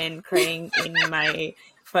than crying in my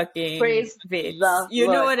fucking Praise Vitz. the You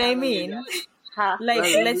know Lord. what I mean?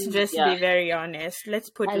 Like, let's just be very honest. Let's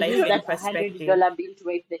put I'll life use in that perspective. $100 bill to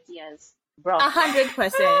wipe the tears, bro.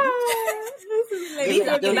 100%. These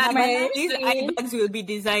Like, don't these eye bags will be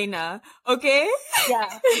designer, okay?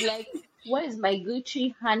 Yeah, like, what is my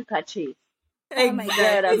Gucci handkerchief? Oh my Exactly.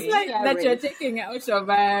 God. It's like that you're taking out of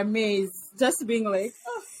a maze, just being like,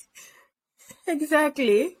 oh.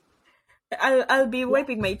 Exactly. I'll be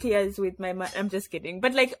wiping my tears with my I'm just kidding.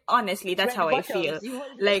 But like, honestly, that's Red how I bottles, feel. you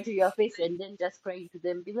hold them Like, to your face and then just cry to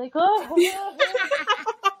them. Be like, oh.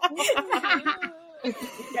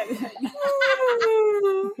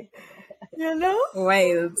 you know?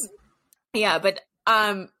 Wild. Yeah, but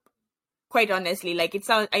quite honestly, like, it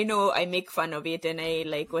sounds, I know I make fun of it and I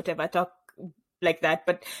like whatever talk like that,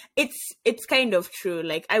 but it's kind of true.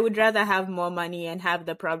 Like, I would rather have more money and have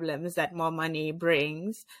the problems that more money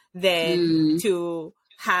brings than to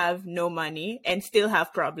have no money and still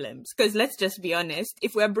have problems. Because let's just be honest,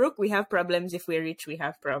 if we're broke, we have problems. If we're rich, we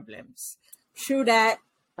have problems. True that.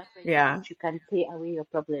 But when Yeah. you're rich, you can pay away your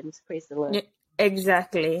problems. Praise the Lord. Yeah,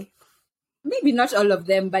 exactly. Maybe not all of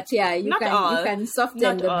them, but yeah, you Not can all. you can soften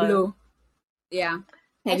Not the all. blow. Yeah.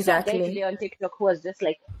 I saw a guy Exactly. today on TikTok who was just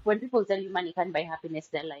like, when people tell you money can't buy happiness,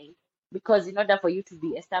 they're lying. Because in order for you to be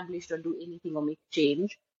established or do anything or make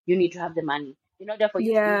change, you need to have the money. In order for you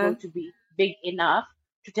to be Yeah. able to be big enough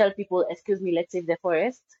to tell people, excuse me, let's save the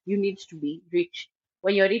forest, you need to be rich.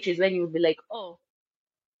 When you're rich is when you'll be like, oh,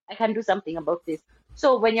 I can do something about this.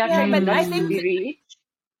 So when you're Yeah, trying but not I to think be rich,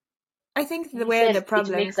 I think he where says the it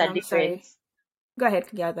problem makes a comes, sorry. difference. Go ahead,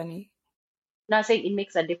 Yadani. Now saying it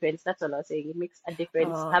makes a difference. That's all I was saying. It makes a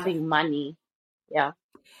difference Oh, okay. having money. Yeah.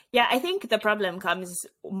 Yeah, I think the problem comes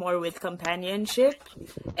more with companionship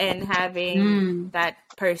and having that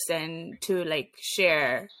person to like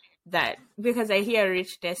share that, because I hear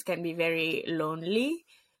richness can be very lonely.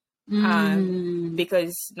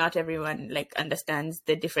 Because not everyone like understands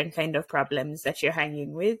the different kind of problems that you're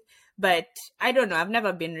hanging with. But I don't know, I've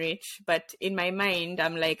never been rich, but in my mind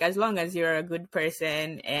I'm like, as long as you're a good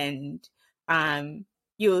person and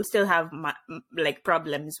you'll still have like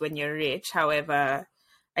problems when you're rich. However,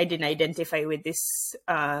 I didn't identify with this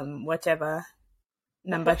whatever But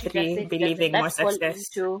number what you just 3, said, believing doesn't more that fall success.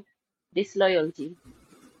 into disloyalty?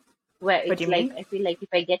 Where What do it's you like, mean? I feel like if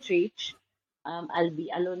I get rich, I'll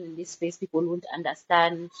be alone in this space. People won't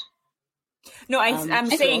understand. No, I'm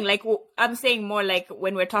saying So like I'm saying more like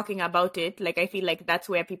when we're talking about it, like I feel like that's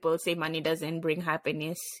where people say money doesn't bring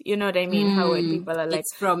happiness. You know what I mean? How when people are like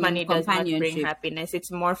It's from money does not bring companionship. happiness.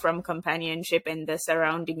 It's more from companionship and the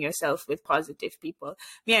surrounding yourself with positive people.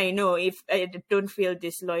 Me, I know if I don't feel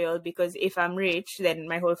disloyal, because if I'm rich, then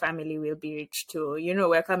my whole family will be rich too. You know,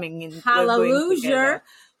 we're coming in, we're going Hallelujah. together.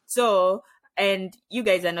 So, and you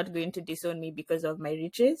guys are not going to disown me because of my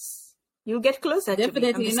riches. You'll get closer to me. I'm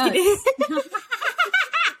Definitely just not. kidding.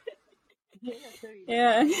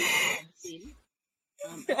 Yeah.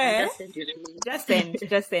 I just sent you the link.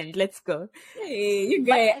 Just end. Let's go. Hey, you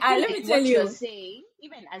But guys, I feel let like me tell what you're you. saying,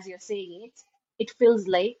 even as you're saying it, it feels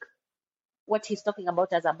like what he's talking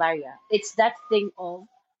about as a barrier. It's that thing of,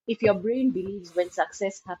 if your brain believes when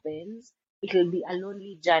success happens, it will be a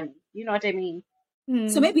lonely journey. You know what I mean?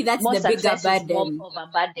 So maybe that's More the bigger success is more burden. of a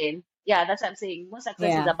burden. Yeah, that's what I'm saying. More success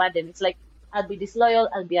is Yeah. a burden. It's like, I'll be disloyal,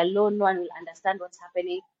 I'll be alone, no one will understand what's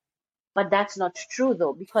happening. But that's not true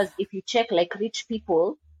though, because if you check like rich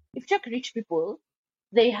people,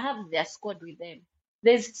 they have their squad with them.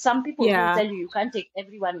 There's some people who Yeah. tell you tell you can't take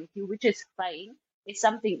everyone with you, which is fine. It's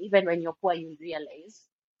something even when you're poor you'll realize,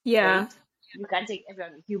 Yeah. right? You can't take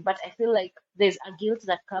everyone with you. But I feel like there's a guilt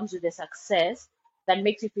that comes with the success that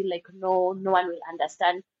makes you feel like no one will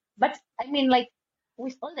understand. But I mean, like,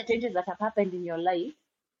 with all the changes that have happened in your life,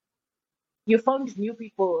 you found new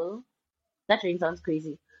people. That really sounds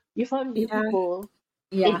crazy. You found new Yeah. people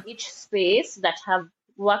Yeah. in each space that have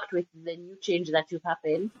worked with the new change that you've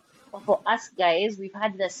happened. But for us guys, we've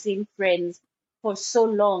had the same friends for so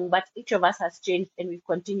long, but each of us has changed and we've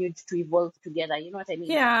continued to evolve together. You know what I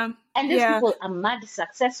mean? Yeah. And these Yeah. people are mad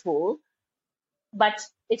successful, but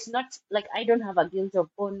it's not like I don't have a guilt of,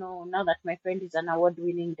 oh no, now that my friend is an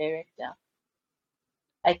award-winning director,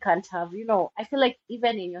 I can't have, I feel like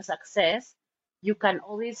even in your success, you can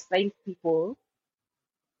always find people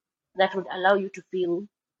that would allow you to feel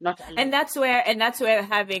not alone. And that's where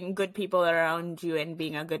having good people around you and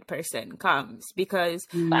being a good person comes, because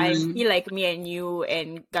I feel like me and you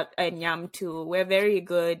and Yam too, we're very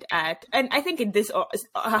good at, and I think this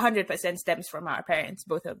 100% stems from our parents,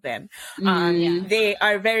 both of them. They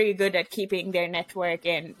are very good at keeping their network,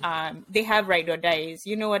 and they have ride or dies.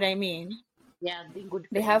 You know what I mean? Yeah, being good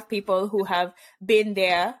They friends. have people who have been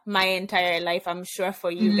there my entire life. I'm sure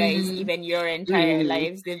for you guys, even your entire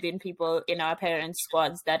lives, there've been people in our parents'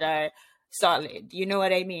 squads that are solid. You know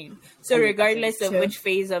what I mean? So 100%. regardless of Sure. which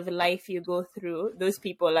phase of life you go through, those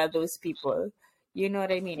people are those people. You know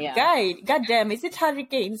what I mean? Yeah. Goddamn, is it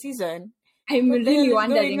hurricane season? I'm What the really hell is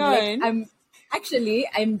wondering. going Like, on?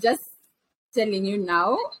 I'm just telling you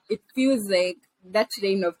now. It feels like that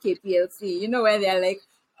train of KPLC. You know where they're like,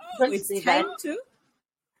 oh, Don't it's say time that. to.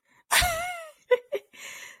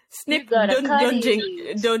 Snip, You gotta cut don't jinx,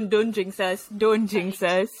 it. don't jinx us. Don't jinx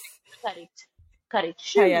us. Cut it. Cut it.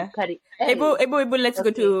 Shoo, Yeah. cut it. Ebo, let's go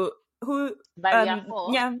Okay. to who? Barrier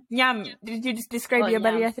 4. Nyam. Did you describe Oh, your Nyam.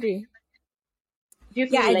 barrier 3? Do you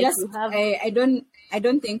feel Yeah, like you have I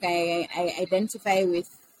don't think I identify with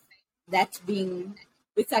that being,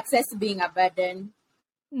 with success being a burden.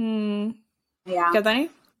 Yeah. Kadani?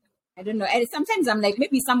 I don't know. And sometimes I'm like,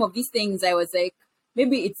 maybe some of these things I was like,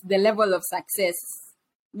 maybe it's the level of success.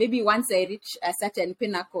 Maybe once I reach a certain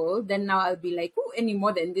pinnacle, then now I'll be like, oh, any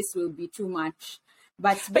more than this will be too much.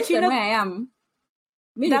 But based you on know, where I am,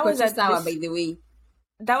 that was sour, by the way.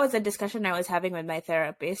 That was a discussion I was having with my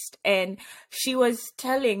therapist, and she was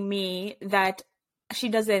telling me that she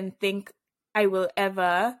doesn't think I will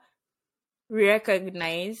ever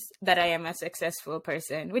recognize that I am a successful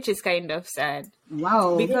person, which is kind of sad.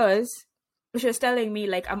 Wow. Because she was telling me,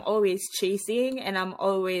 like, I'm always chasing and I'm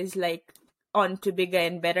always like on to bigger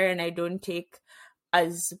and better, and I don't take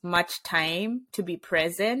as much time to be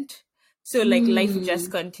present. So like life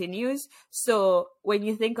just continues. So when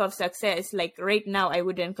you think of success, like right now, I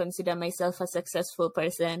wouldn't consider myself a successful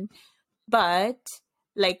person, but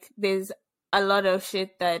like there's a lot of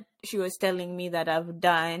shit that she was telling me that I've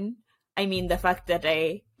done. I mean, the fact that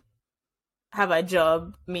I have a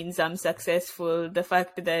job means I'm successful. The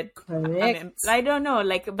fact that Correct. I don't know,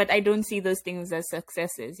 like, but I don't see those things as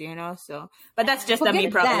successes, you know. So, but that's just a Forget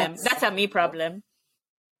me problem. that. That's a me problem.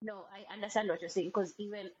 No, I understand what you're saying because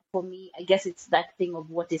even for me, I guess it's that thing of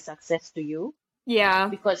what is success to you. Yeah.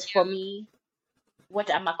 Because for me,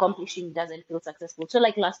 what I'm accomplishing doesn't feel successful. So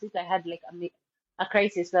like last week, I had like a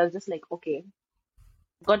crisis where I was just like, okay,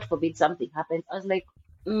 God forbid something happens. I was like,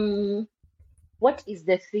 what is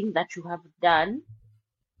the thing that you have done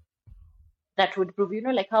that would prove,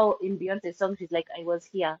 like how in Beyonce's song, she's like, I was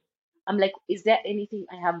here. I'm like, is there anything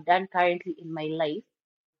I have done currently in my life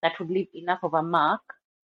that would leave enough of a mark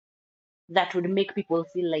that would make people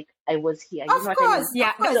feel like I was here? You Of know what course. I mean?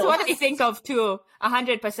 Yeah, that's So- what I think of too.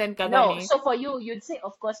 100% No, Gabani. so for you, you'd say,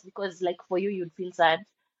 of course, because like for you, you'd feel sad,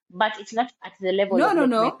 but it's not at the level No, of no, like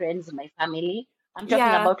no. my friends, my family. I'm talking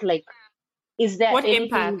Yeah. about like, is there What anything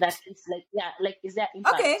impact? that is like, yeah, like, is there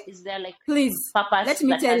impact? Okay. Is there like Please, purpose let me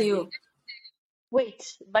that tell has you. been- Wait,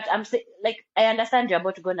 but I'm saying, like, I understand you're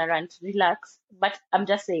about to go on a rant, relax, but I'm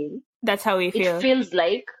just saying, That's how we feel. it feels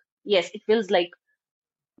like, yes, it feels like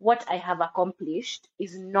what I have accomplished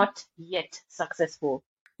is not yet successful.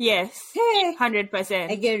 Yes. Hey, 100%.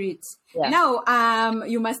 I get it. Yeah. Now,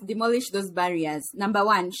 you must demolish those barriers. Number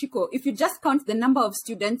one, Shiko, if you just count the number of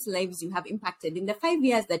students' lives you have impacted in the 5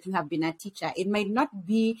 years that you have been a teacher, it might not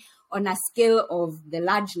be on a scale of the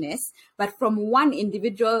largeness, but from one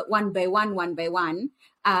individual, one by one,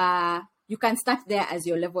 you can start there as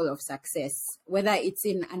your level of success, whether it's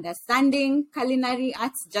in understanding culinary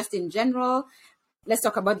arts, just in general. Let's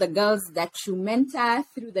talk about the girls that you mentor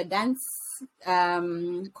through the dance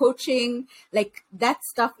coaching. Like that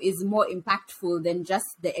stuff is more impactful than just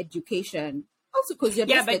the education. Also, because you're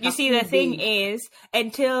Yeah, just but like you a see, the food thing babe. is,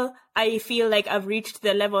 until I feel like I've reached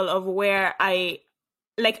the level of where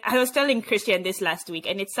like I was telling Christian this last week,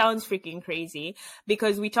 and it sounds freaking crazy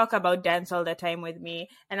because we talk about dance all the time with me,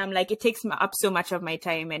 and I'm like, it takes up so much of my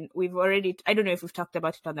time, and I don't know if we've talked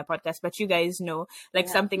about it on the podcast, but you guys know, like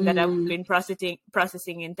something that I've been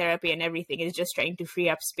processing in therapy and everything is just trying to free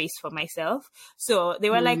up space for myself. So they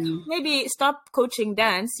were like, maybe stop coaching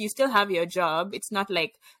dance. You still have your job. It's not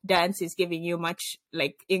like dance is giving you much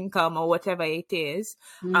like income or whatever it is.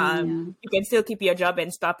 You can still keep your job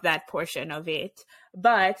and stop that portion of it.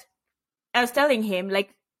 But I was telling him,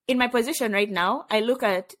 like, in my position right now, I look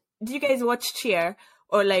at, do you guys watch Cheer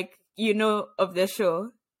or like, of the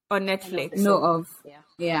show on Netflix? Know of. Yeah.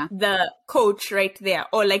 Yeah. The coach right there,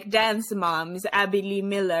 or like Dance Moms, Abby Lee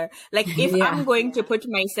Miller. Like, if Yeah. I'm going to put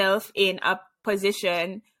myself in a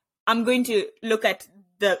position, I'm going to look at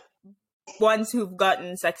the ones who've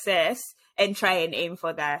gotten success and try and aim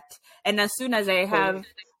for that. And as soon as I have,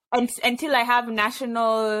 until I have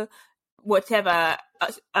national whatever,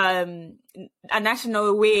 a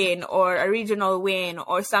national win or a regional win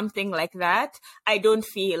or something like that, I don't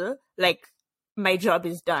feel like my job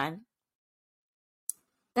is done.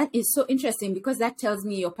 That is so interesting because that tells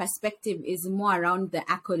me your perspective is more around the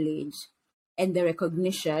accolade and the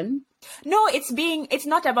recognition. No, it's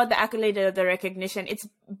not about the accolade or the recognition. It's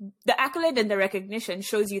the accolade and the recognition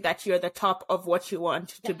shows you that you're the top of what you want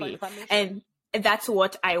to be. And that's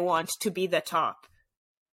what I want, to be the top.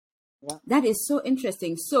 That is so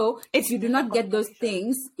interesting. So if you do not get those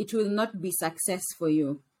things, it will not be success for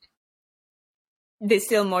you. There's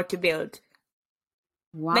still more to build.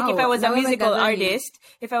 Wow. Like if I was a musical artist,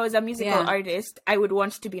 Yeah. artist, I would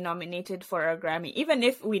want to be nominated for a Grammy. Even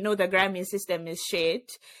if we know the Grammy system is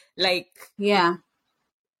shit, like, yeah,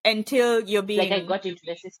 until you're being... Like I got into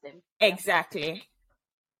the system. Exactly.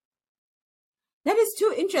 that is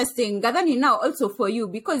too interesting. Gadani, now also for you,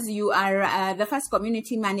 because you are the first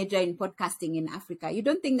community manager in podcasting in Africa, you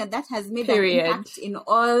don't think that has made an impact in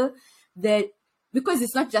all the... Because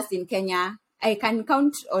it's not just in Kenya. I can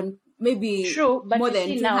count on maybe True, but more you than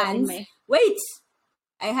see two now in hands. my- Wait,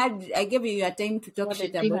 I gave you your time to talk More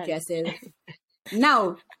shit than 3 about hands. yourself.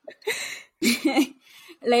 Now,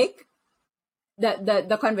 like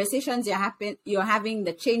the conversations you're having,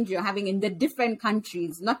 the change you're having in the different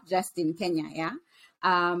countries, not just in Kenya,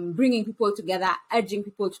 yeah. Bringing people together, urging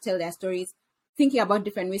people to tell their stories, thinking about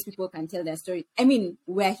different ways people can tell their story. I mean,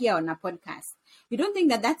 we're here on a podcast. You don't think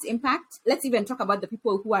that that's impact? Let's even talk about the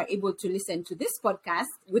people who are able to listen to this podcast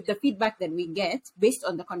with the feedback that we get based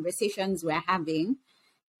on the conversations we're having.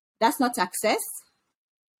 That's not success.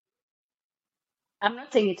 I'm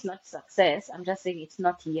not saying it's not success. I'm just saying it's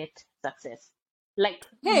not yet success. Like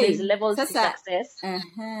there's Hey, levels to Sasa. success.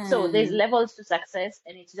 Uh-huh. So there's levels to success,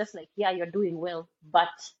 and it's just like, yeah, you're doing well, but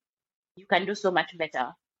you can do so much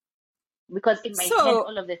better. Because in my head, So,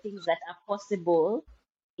 all of the things that are possible,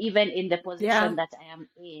 even in the position Yeah. that I am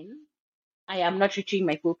in, I am not reaching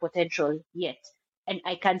my full potential yet. And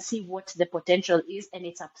I can see what the potential is, and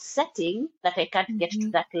it's upsetting that I can't get to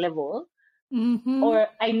that level. Mm-hmm. Or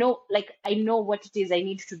I know what it is I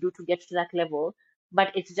need to do to get to that level,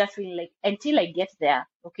 but it's just feeling like until I get there,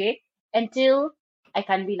 okay? Until I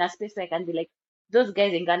can be in a space where I can be like, those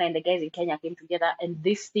guys in Ghana and the guys in Kenya came together and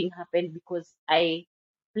this thing happened because I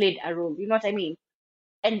played a role. You know what I mean?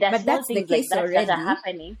 And there's but small that's the things like case that that are already.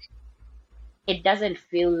 happening. It doesn't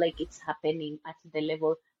feel like it's happening at the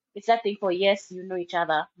level. It's that thing for, yes, you know each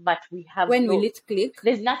other, but we have When will it click?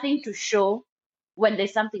 there's nothing to show when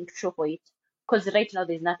there's something to show for it. Because right now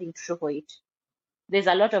there's nothing to show for it. There's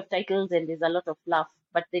a lot of titles and there's a lot of fluff,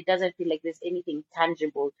 but it doesn't feel like there's anything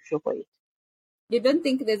tangible to show for it. You don't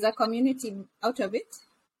think there's a community out of it?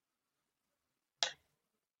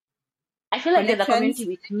 I feel like there's a community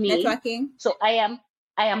Connections, with me. networking. So I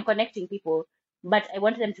am connecting people, but I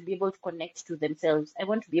want them to be able to connect to themselves. I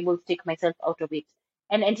want to be able to take myself out of it.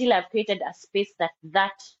 And until I've created a space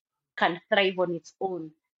that can thrive on its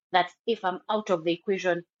own, that if I'm out of the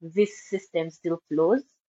equation, this system still flows,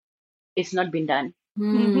 it's not been done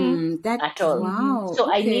That at all. wow.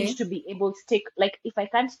 So I Okay. need to be able to take, like, if I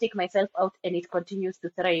can't take myself out and it continues to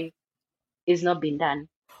thrive, it's not been done.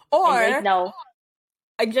 And right Or now,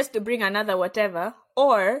 just to bring another whatever,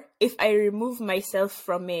 or if I remove myself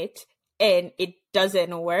from it and it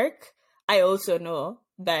doesn't work, I also know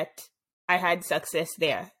that I had success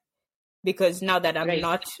there. Because now that I'm Right.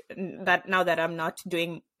 not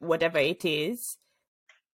doing whatever it is,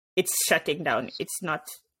 it's shutting down. It's not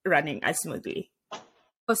running as smoothly.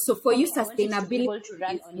 Oh, so for you, me, I want it to be sustainability able to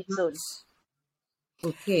run is on its not own.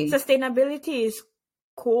 okay. Sustainability is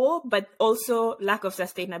cool, but also lack of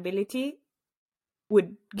sustainability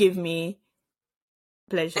would give me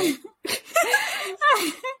pleasure.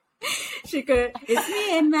 Shika, it's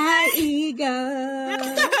me and my ego.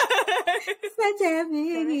 Such a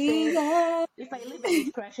big ego. If I live and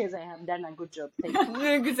it crashes, I have done a good job. Thank you.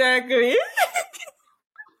 Exactly.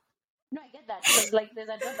 No, I get that. Because like there's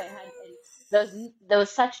a job I had and there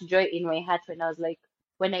was such joy in my heart when I was like,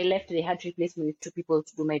 when I left, they had to replace me with 2 people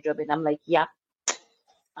to do my job. And I'm like, yeah,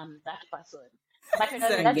 I'm that person. But when I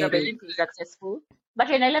was in that job, I didn't feel successful. But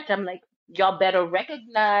when I left, I'm like, y'all better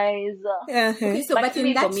recognize. Okay, so but to in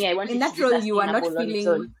me, that for me, I wanted in to that be role, you are not sustainable on its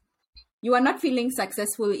feeling own. you are not feeling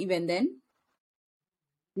successful even then.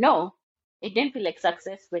 No, it didn't feel like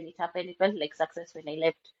success when it happened. It felt like success when I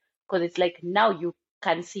left. Because it's like now you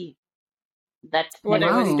can see that What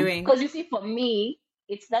I was Wow. doing. because you see, for me,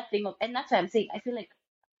 it's that thing of, and that's why I'm saying I feel like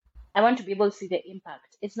I want to be able to see the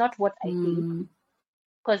impact. It's not what I think, Mm.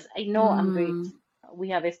 because I know I'm great. We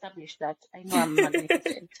have established that. I know I'm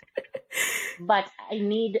magnificent. But I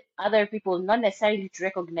need other people, not necessarily to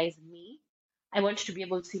recognize me. I want to be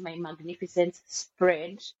able to see my magnificence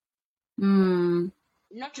spread, Mm.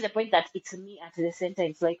 not to the point that it's me at the center.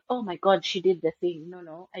 It's like, oh my God, she did the thing.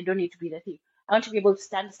 No, I don't need to be the thing. I want to be able to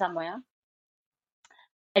stand somewhere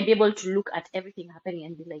and be able to look at everything happening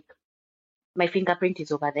and be like, my fingerprint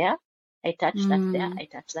is over there. I touch that there. I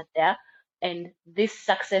touch that there. And this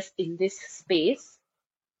success in this space,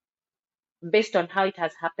 based on how it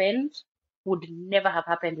has happened, would never have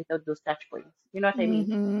happened without those touch points. You know what I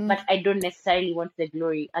mean? But I don't necessarily want the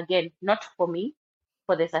glory. Again, not for me,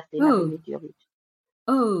 for the sustainability of it.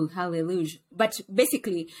 Oh, hallelujah. But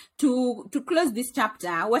basically, to close this chapter,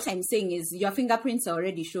 what I'm saying is your fingerprints are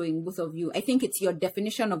already showing, both of you. I think it's your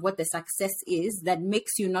definition of what the success is that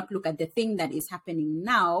makes you not look at the thing that is happening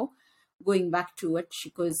now, going back to what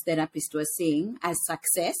Shiko's therapist was saying, as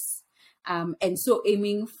success. And so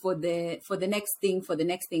aiming for the next thing, for the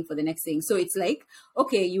next thing, for the next thing. So it's like,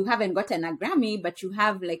 okay, you haven't gotten a Grammy, but you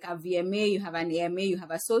have like a VMA, you have an AMA, you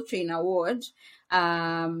have a Soul Train Award.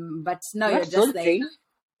 But now Not you're just Soul like, Train.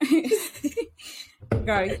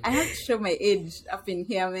 girl, I have to show my age up in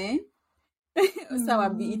here, man. Some are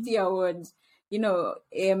BET Awards,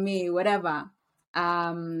 AMA, whatever.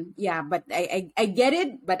 Yeah, but I get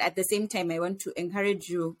it, but at the same time, I want to encourage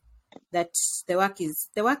you that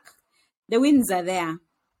the wins are there.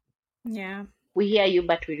 Yeah. We hear you,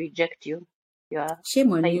 but we reject you.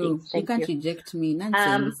 Shame on you. findings. You Thank can't you. reject me.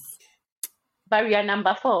 Nonsense. Barrier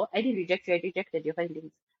number 4. I didn't reject you. I rejected your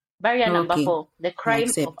findings. Barrier number Okay. 4. The crime of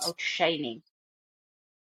accept. outshining.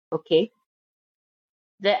 Okay.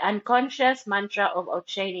 The unconscious mantra of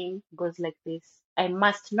outshining goes like this. I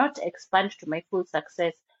must not expand to my full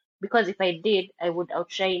success, because if I did, I would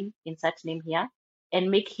outshine insert name here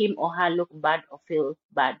and make him or her look bad or feel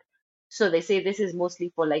bad. So they say this is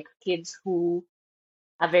mostly for like kids who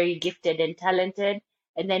are very gifted and talented,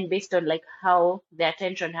 and then based on like how the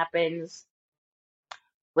attention happens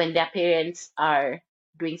when their parents are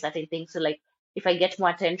doing certain things. So like if I get more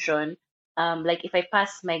attention, like if I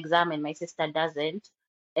pass my exam and my sister doesn't,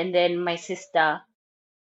 and then my sister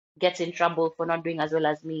gets in trouble for not doing as well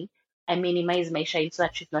as me, I minimize my shine so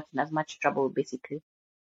that she's not in as much trouble, basically.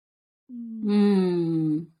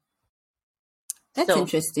 That's So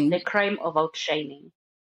interesting. the crime of outshining.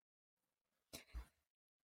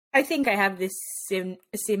 I think I have this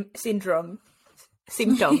syndrome.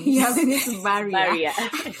 Symptoms. You have this barrier.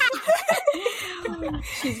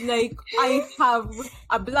 She's like, I have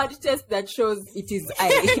a blood test that shows it is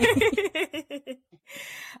I.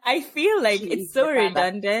 I feel like She it's is so the father.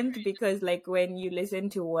 redundant because, like, when you listen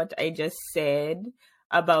to what I just said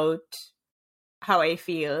about how I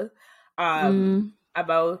feel,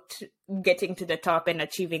 about getting to the top and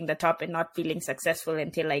achieving the top and not feeling successful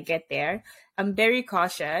until I get there, I'm very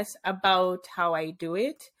cautious about how I do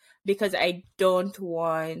it because I don't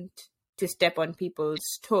want to step on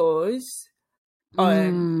people's toes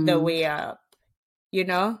on the way up, you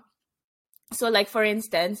know? So, like, for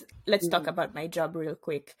instance, let's talk about my job real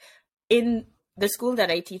quick. In the school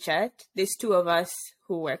that I teach at, there's two of us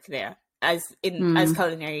who work there as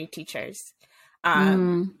culinary teachers.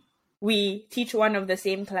 We teach one of the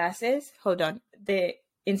same classes. Hold on. The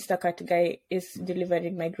Instacart guy is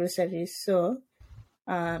delivering my groceries. So,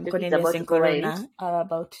 Cornelius about and to go Corona are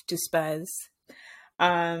about to spaz.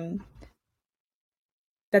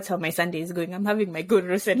 That's how my Sunday is going. I'm having my good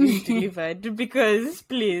groceries delivered because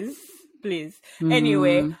please.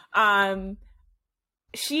 Anyway,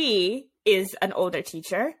 she is an older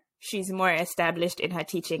teacher. She's more established in her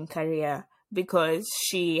teaching career because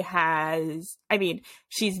she's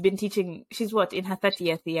been teaching, she's in her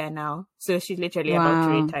 30th year now. So she's literally about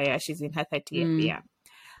to retire. She's in her 30th year.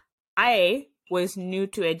 I was new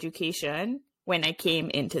to education when I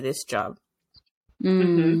came into this job.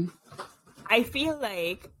 I feel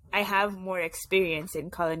like I have more experience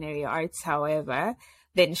in culinary arts, however,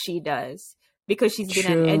 than she does. Because she's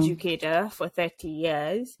been an educator for 30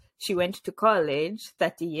 years. She went to college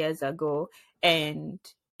 30 years ago. And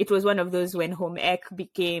it was one of those when home ec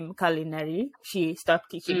became culinary. She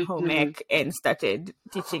stopped teaching home ec and started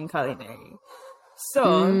teaching culinary.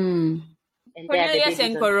 So, Cornelius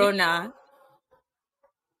and Corona,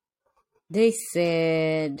 they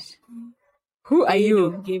said, who are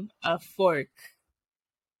you? Don't give a fork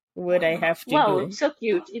what I have to Wow, do. it's so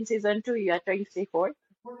cute. In season 2, you are trying to say fork.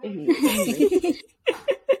 Anyway.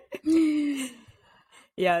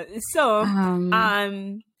 Yeah, so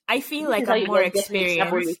I feel like I'm more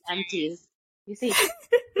experienced with aunties. You see,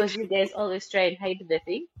 because you guys always try and hide the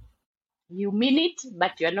thing. You mean it,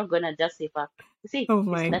 but you're not gonna just say fuck. You see? Oh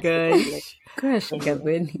my that's gosh. Gosh,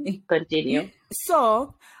 anyway, continue.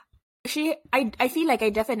 So I feel like I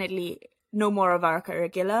definitely know more of our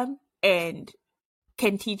curriculum and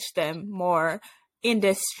can teach them more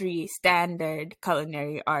industry standard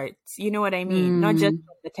culinary arts. You know what I mean? Not just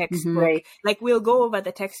the textbook. Right. Like we'll go over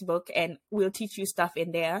the textbook and we'll teach you stuff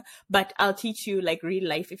in there, but I'll teach you like real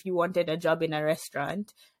life if you wanted a job in a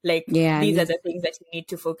restaurant. Like these are the things that you need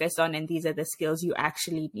to focus on and these are the skills you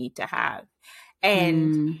actually need to have.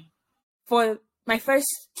 And for my first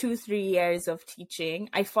 2-3 years of teaching,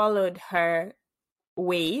 I followed her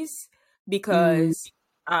ways because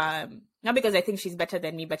not because I think she's better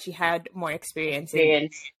than me, but she had more experience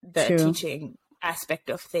in the teaching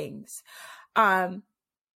aspect of things. And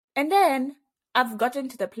then I've gotten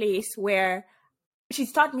to the place where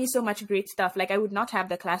she's taught me so much great stuff. Like I would not have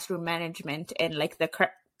the classroom management and like the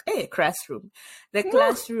classroom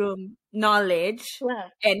knowledge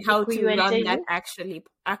and how to run that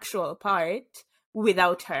actual part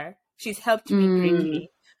without her. She's helped me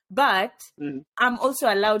greatly. But I'm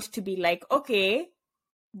also allowed to be like, okay,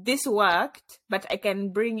 this worked, but I can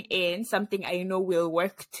bring in something I know will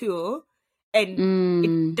work too. And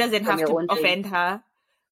it doesn't have to offend her.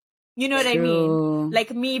 You know what I mean?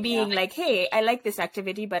 Like me being like, hey, I like this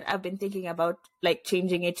activity, but I've been thinking about like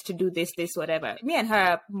changing it to do this, whatever. Me and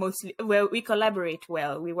her mostly, well, we collaborate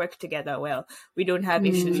well. We work together well. We don't have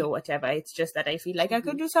issues or whatever. It's just that I feel like I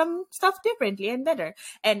could do some stuff differently and better.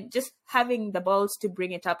 And just having the balls to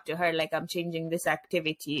bring it up to her, like I'm changing this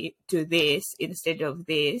activity to this instead of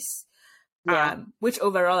this, which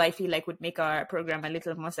overall I feel like would make our program a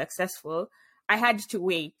little more successful. I had to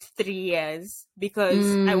wait 3 years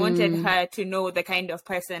because I wanted her to know the kind of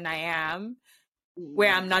person I am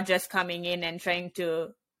where I'm not just coming in and trying to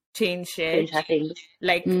change shit. Change her things.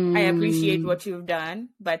 Like, I appreciate what you've done,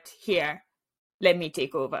 but here, let me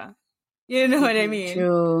take over. You know what I mean?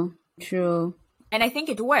 True. And I think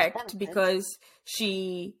it worked because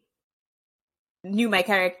she knew my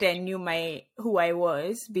character and knew who I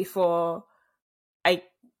was before I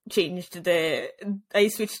switched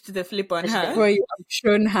to the flip on her. Before you have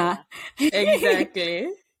shown her. Exactly.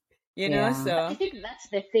 You know, so I think that's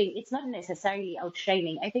the thing. It's not necessarily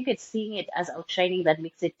outshining. I think it's seeing it as outshining that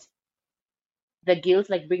makes it the guilt,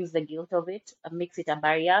 like brings the guilt of it, makes it a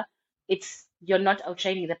barrier. It's you're not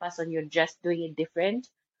outshining the person, you're just doing it different.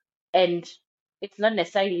 And it's not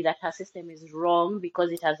necessarily that her system is wrong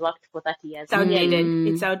because it has worked for 30 years. it's outdated.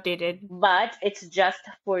 It's outdated. But it's just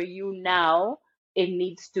for you now, it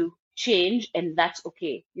needs to change, and that's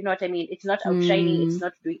okay. You know what I mean? It's not outshining, it's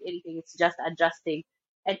not doing anything, it's just adjusting.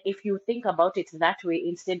 And if you think about it that way,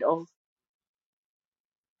 instead of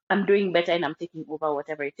I'm doing better and I'm taking over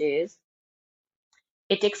whatever it is,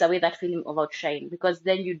 it takes away that feeling of outshine, because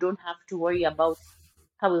then you don't have to worry about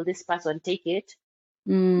how will this person take it,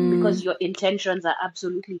 because your intentions are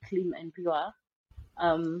absolutely clean and pure.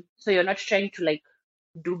 So you're not trying to like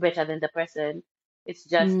do better than the person. It's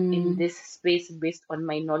just in this space based on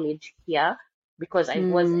my knowledge here, because I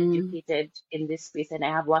was educated in this space and I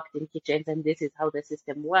have worked in kitchens and this is how the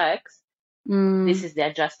system works. This is the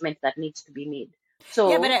adjustment that needs to be made.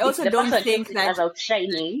 So yeah, but I also don't think that as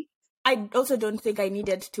outshining. I also don't think I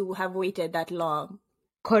needed to have waited that long.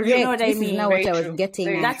 Correct. You know what this I mean? is now Very what I true. was getting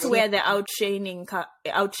Very at. That's where the outshining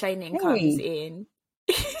comes in.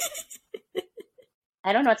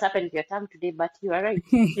 I don't know what's happened to your tongue today, but you are right.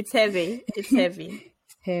 It's heavy. It's heavy.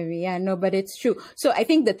 Heavy, yeah, no, but it's true. So I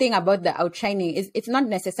think the thing about the outshining is it's not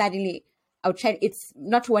necessarily outshine. It's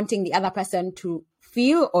not wanting the other person to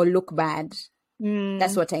feel or look bad.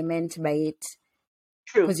 That's what I meant by it.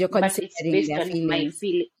 True. Because you're But it's considering based their on my feelings.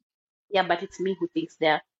 feeling. Yeah, but it's me who thinks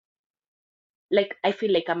they're like, I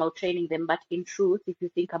feel like I'm outtraining them, but in truth, if you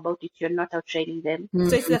think about it, you're not outtraining them.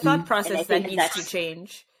 So it's the thought And I process that think needs to that's,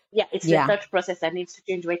 change. yeah, it's Yeah. the thought process that needs to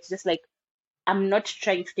change, where it's just like, I'm not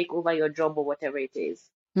trying to take over your job or whatever it is.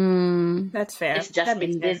 That's fair. It's just That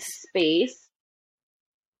makes in this sense. space,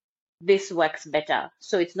 this works better.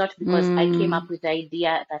 So it's not because I came up with the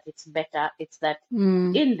idea that it's better, it's that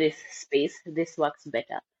in this space, this works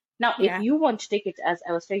better. Now, Yeah. if you want to take it as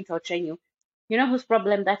I was trying to outshine you, you know whose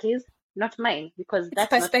problem that is? Not mine, because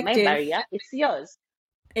that's not my perspective. barrier, it's yours.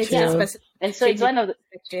 It's True. just perspective. And so it's one of the,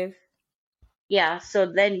 perspective. yeah, so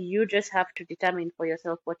then you just have to determine for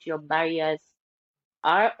yourself what your barriers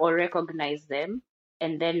are, or recognize them,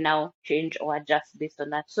 and then now change or adjust based on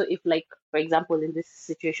that. So if, like, for example, in this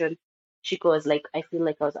situation, Chico was like, I feel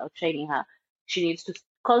like I was outshining her, she needs to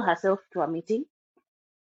call herself to a meeting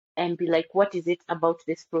and be like, what is it about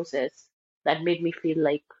this process that made me feel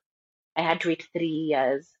like I had to wait 3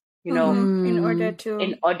 years, you know, In order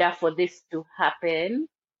in order for this to happen,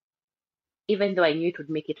 even though I knew it would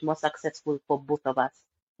make it more successful for both of us.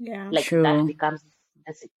 yeah. Like, True. that becomes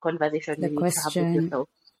a conversation The you need to have question. with yourself.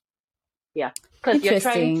 Yeah, because you're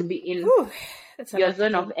trying to Interesting. be in Whew, that's a your lot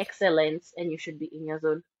zone to of think. excellence, and you should be in your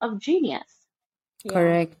zone of genius. Yeah.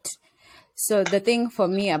 Correct. So the thing for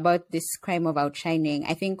me about this crime of outshining,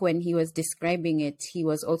 I think when he was describing it, he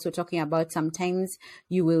was also talking about sometimes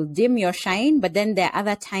you will dim your shine, but then there are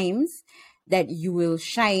other times that you will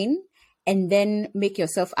shine and then make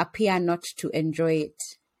yourself appear not to enjoy it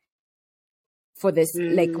for this,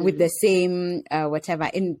 like with the same whatever.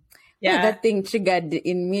 Yeah. That thing triggered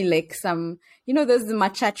in me like some, those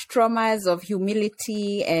church traumas of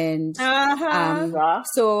humility and Yeah.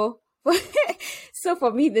 so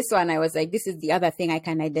for me, this one, I was like, this is the other thing I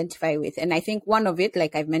can identify with. And I think one of it,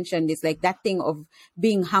 like I've mentioned, is like that thing of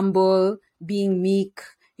being humble, being meek,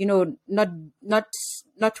 not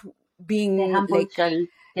being The humble like, shall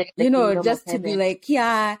get the kingdom just of to be heaven. like,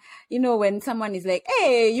 yeah, when someone is like,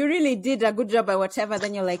 hey, you really did a good job or whatever,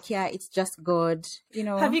 then you're like, yeah, it's just God,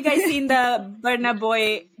 Have you guys seen the Burna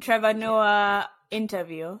Boy Trevor Noah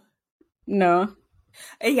interview? No.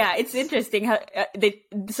 Yeah, it's interesting how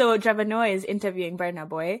so Trevor Noah is interviewing Burna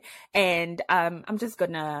Boy, and I'm just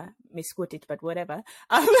gonna misquote it, but whatever.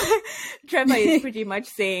 Trevor is pretty much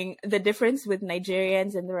saying the difference with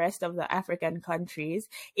Nigerians and the rest of the African countries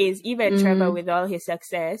is even Trevor, with all his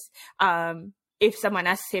success, if someone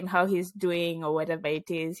asks him how he's doing or whatever it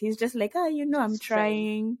is, he's just like, I'm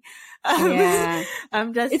trying. Yeah.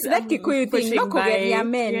 I'm just. It's that Kikuyu thing. pushing by,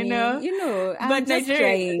 I'm but just Nigerians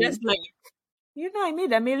trying. just like, I made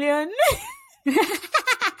 $1 million.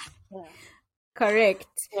 Yeah. Correct.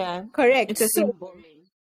 Yeah. Correct. It's a So, Boring.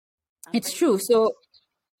 it's true. So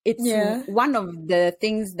it's Yeah. one of the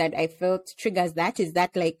things that I felt triggers that is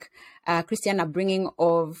that like Christian upbringing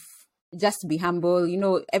of just be humble,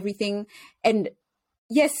 everything. And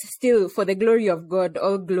yes, still for the glory of God,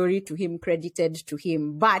 all glory to him, credited to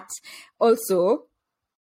him. But also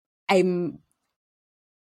I'm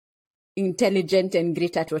intelligent and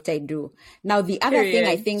great at what I do. Now, the other thing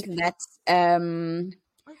I think that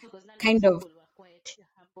Also, because none kind of of these people were quiet, you're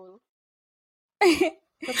humble.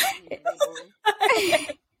 Stop reading the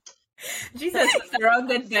Bible. Jesus was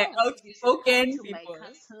surrounded by outspoken To my people.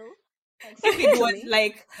 castle. and If speak it to was me,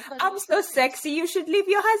 like, because I'm so sexy, you should leave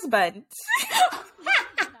your husband.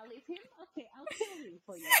 you're gonna leave him? Okay, I'll kill him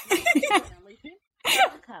for you. You're gonna leave him?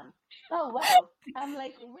 Welcome. Oh wow. I'm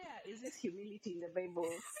like, where is this humility in the Bible?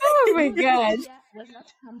 oh my God. Lydia was not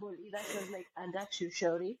humble either. She was like, I got you,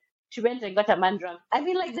 Shori. She went and got a man drunk. I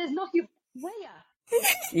mean, like, there's no where?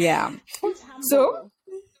 Yeah. Who's humble? So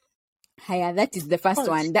yeah, that is the first False.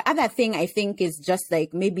 one. The other thing I think is just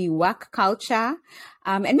like maybe work culture.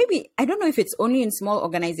 And maybe, I don't know if it's only in small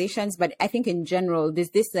organizations, but I think in general,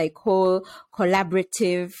 there's this like whole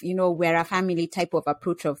collaborative, we're a family type of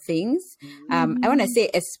approach of things. I want to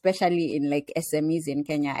say, especially in like SMEs in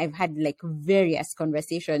Kenya, I've had like various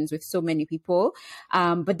conversations with so many people.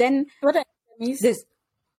 But then What are these? there's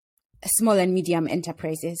small and medium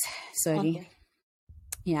enterprises. Sorry. Okay.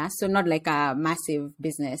 Yeah, so not like a massive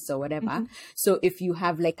business or whatever. So if you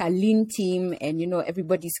have like a lean team and,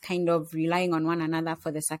 everybody's kind of relying on one another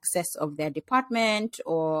for the success of their department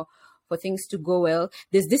or for things to go well,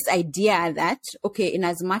 there's this idea that, okay, in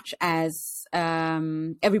as much as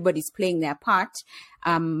everybody's playing their part,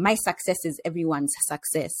 my success is everyone's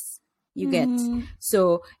success. You get?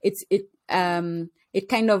 So it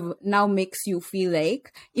kind of now makes you feel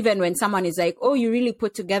like, even when someone is like, oh, you really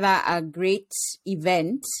put together a great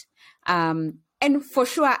event. And for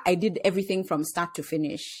sure, I did everything from start to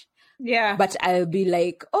finish. Yeah. But I'll be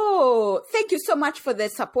like, oh, thank you so much for the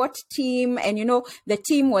support team. And, the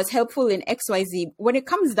team was helpful in XYZ. When it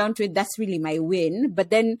comes down to it, that's really my win. But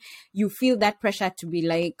then you feel that pressure to be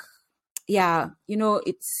like, yeah,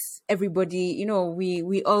 it's everybody,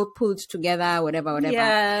 we all pulled together, whatever.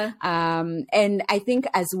 Yeah. And I think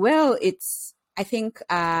as well,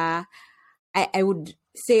 I would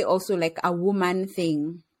say also like a woman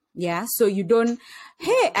thing. Yeah. So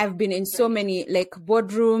I've been in so many like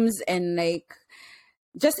boardrooms and like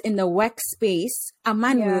just in the workspace, a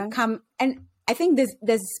man will come, and I think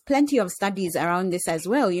there's plenty of studies around this as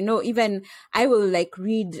well. Even I will like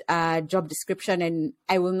read a job description and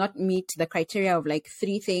I will not meet the criteria of like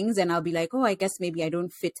 3 things. And I'll be like, oh, I guess maybe I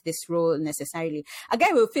don't fit this role necessarily. A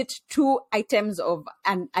guy will fit 2 items of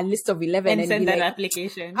a list of 11 And send be that like,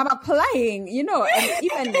 application. I'm applying, and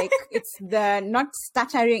even like it's the not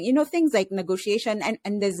stuttering, things like negotiation.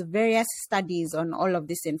 And there's various studies on all of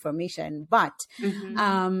this information. But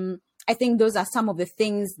I think those are some of the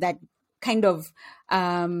things that kind of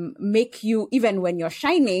make you, even when you're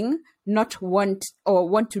shining, not want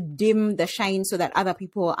to dim the shine so that other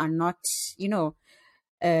people are not,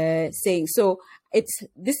 saying. So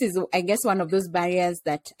this is, I guess, one of those barriers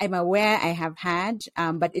that I'm aware I have had,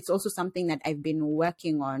 but it's also something that I've been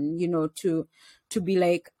working on, to be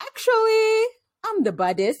like, actually, I'm the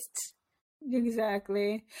baddest.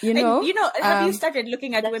 Exactly. And, have you started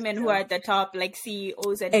looking at women who are at the top, like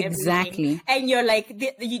CEOs and exactly. everything? And you're like,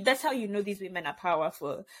 that's how you know these women are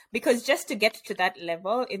powerful. Because just to get to that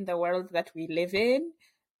level in the world that we live in,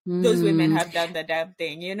 those women have done the damn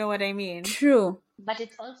thing. You know what I mean? True. But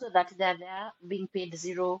it's also that they're there being paid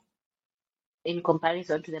zero in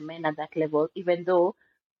comparison to the men at that level, even though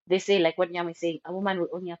they say, like what Nyam is saying, a woman will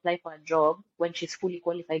only apply for a job when she's fully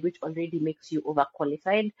qualified, which already makes you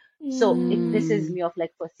overqualified. So this is me of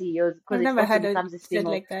like for CEOs, because I've it never also had becomes this it thing said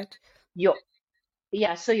of like that.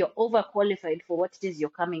 so you're overqualified for what it is you're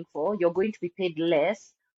coming for. You're going to be paid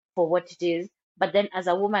less for what it is. But then as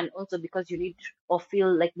a woman also, because you need or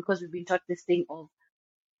feel like, because we've been taught this thing of,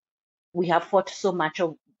 we have fought so much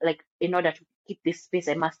of like, in order to keep this space,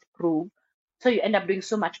 I must prove. So you end up doing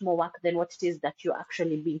so much more work than what it is that you're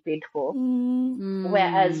actually being paid for.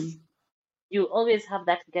 Whereas you always have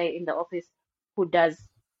that guy in the office who does,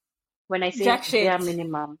 when I say bare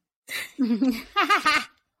minimum, and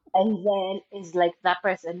then is like that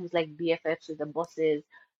person who's like BFFs with the bosses,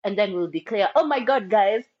 and then will declare, oh my God,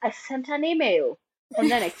 guys, I sent an email.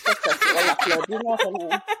 And then expect us to all applaud. You know what I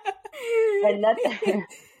mean?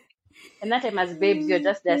 And that time as babes, you're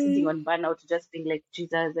just there sitting on burnout, just being like,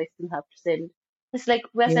 Jesus, I still have to send. It's like,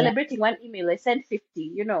 we're celebrating one email, I sent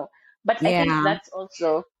 50, But I think that's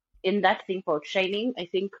also in that thing called shining. I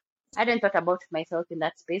think I hadn't thought about myself in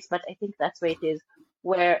that space, but I think that's where it is.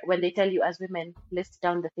 where when they tell you as women, list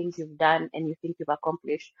down the things you've done and you think you've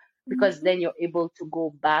accomplished, because then you're able to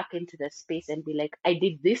go back into the space and be like, I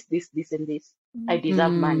did this, this, this, and this. I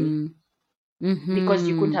deserve money because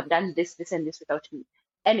you couldn't have done this, this, and this without me.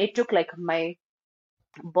 And it took like my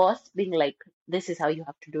boss being like, this is how you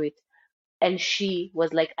have to do it. And she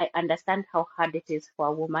was like, I understand how hard it is for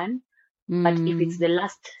a woman, but if it's the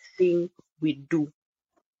last thing we do,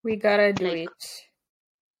 we gotta do like, it.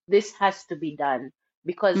 this has to be done.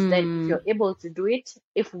 Because then if you're able to do it,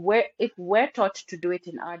 if we're taught to do it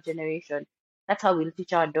in our generation, that's how we'll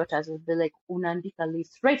teach our daughters. We'll be like, unandika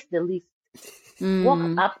list, write the list.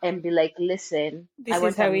 Walk up and be like, listen, This I is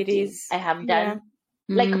want how a it meeting. is. I have Yeah. done,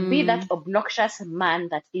 like, be that obnoxious man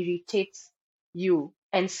that irritates you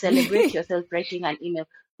and celebrate yourself writing an email.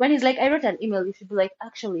 When he's like, I wrote an email, you should be like,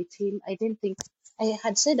 actually, Tim, I didn't think I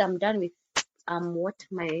had said I'm done with what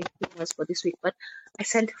my thing was for this week, but I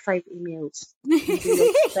sent 5 emails. And be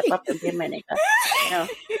like, step up and be my nigga. No.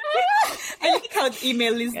 I like how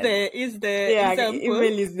email is the example.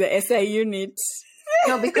 email is the SI unit.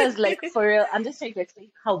 No, because like for real, I'm just trying to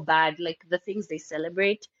explain how bad like the things they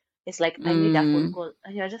celebrate. It's like I made a phone call,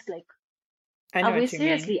 and you're just like, I know are we what you mean.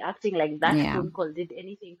 seriously acting like that phone call did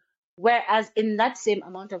anything? Whereas in that same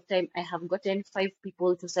amount of time, I have gotten 5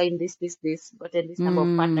 people to sign this, gotten this number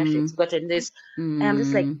of partnerships, gotten this, and I'm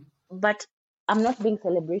just like, but I'm not being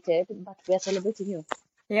celebrated, but we are celebrating you.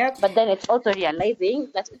 Yep. But then it's also realizing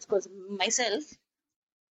that it's because myself,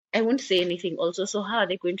 I won't say anything also. So how are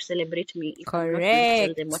they going to celebrate me if I'm not going to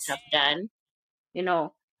tell them what I've done? You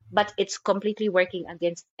know, but it's completely working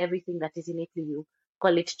against everything that is innately you.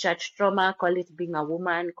 Call it church trauma, call it being a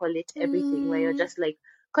woman, call it everything where you're just like,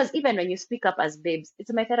 because even when you speak up as babes,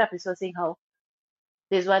 it's my therapist was saying how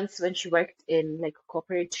there's once when she worked in like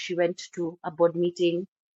corporate, she went to a board meeting,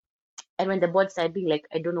 and when the board started being like,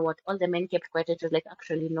 I don't know what, all the men kept quiet. It was like,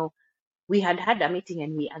 actually, no, we had a meeting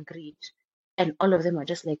and we agreed. And all of them were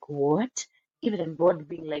just like, what? Even the board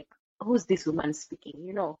being like, who's this woman speaking?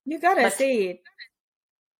 You know, You gotta say it.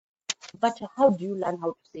 but how do you learn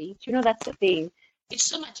how to say it? You know, that's the thing. It's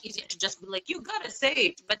so much easier to just be like, you gotta say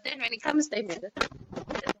it. But then when it comes time,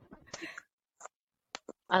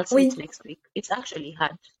 I'll say it next week. It's actually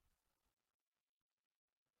hard.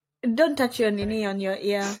 Don't touch your nini on your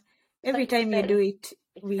ear. Every time you do it,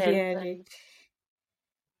 we hear it.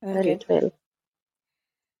 Okay. Well.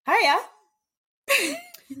 Hiya.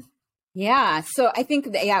 Yeah. So I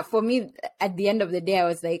think for me, at the end of the day, I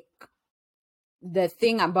was like, the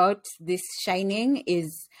thing about this shining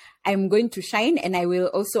is I'm going to shine and I will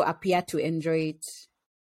also appear to enjoy it.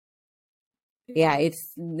 Yeah,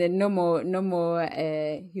 it's no more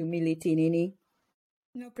humility, Nini.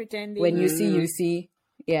 No pretending. When you see, you see.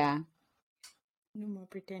 Yeah. No more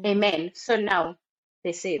pretending. Amen. So now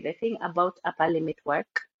they say the thing about upper limit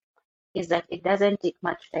work is that it doesn't take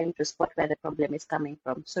much time to spot where the problem is coming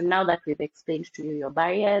from. So now that we've explained to you your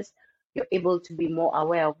barriers, you're able to be more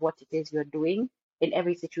aware of what it is you're doing in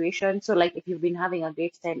every situation. So like if you've been having a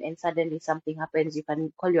great time and suddenly something happens, you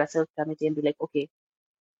can call yourself committee and be like, okay,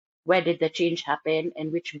 where did the change happen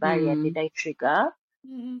and which barrier did I trigger?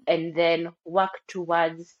 And then work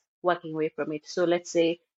towards working away from it. So let's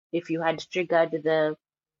say if you had triggered the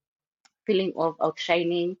feeling of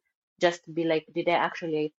outshining, just be like, did I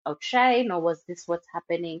actually outshine, or was this what's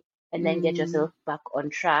happening? And then get yourself back on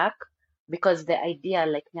track. Because the idea,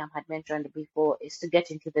 like Nyam had mentioned before, is to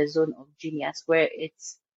get into the zone of genius, where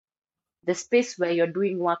it's the space where you're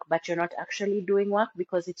doing work, but you're not actually doing work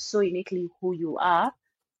because it's so innately who you are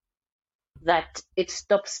that it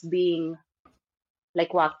stops being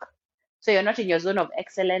like work. So you're not in your zone of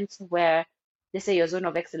excellence, where they say your zone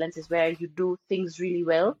of excellence is where you do things really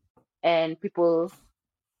well and people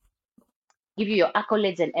give you your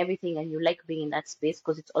accolades and everything, and you like being in that space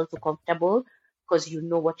because it's also comfortable because you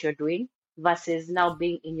know what you're doing, versus now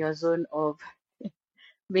being in your zone of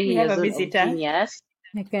being in your zone of genius.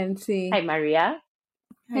 I can see. Hi, Maria.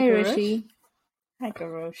 Hi, Roshi. Hi,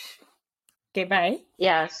 Karosh. Okay, bye.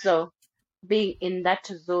 Yeah, so being in that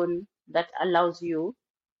zone that allows you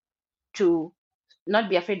to not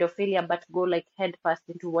be afraid of failure, but go like head first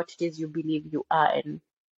into what it is you believe you are and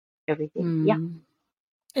everything. Yeah.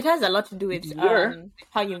 It has a lot to do with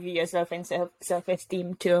how you view yourself and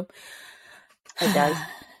self-esteem too. It does.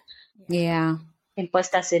 Yeah.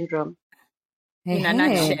 Imposter syndrome. In a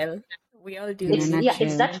nutshell. We all do.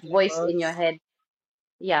 It's that voice in your head.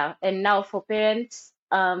 Yeah. And now for parents,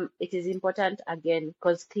 it is important again,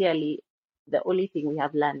 because clearly the only thing we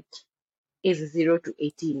have learned is 0 to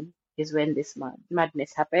 18 is when this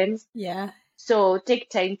madness happens. Yeah. So take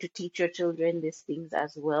time to teach your children these things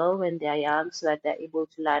as well when they are young, so that they're able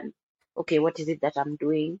to learn okay, what is it that I'm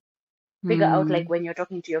doing? Figure out like when you're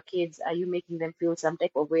talking to your kids, are you making them feel some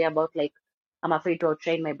type of way about like, I'm afraid to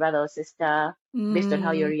outshine my brother or sister based on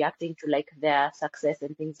how you're reacting to like their success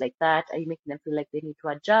and things like that? Are you making them feel like they need to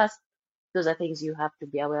adjust? Those are things you have to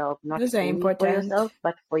be aware of, not Those are only for important. yourself,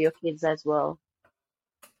 but for your kids as well.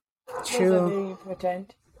 Those are True. very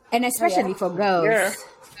important. And especially for girls.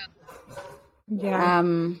 Yeah.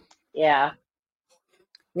 Yeah.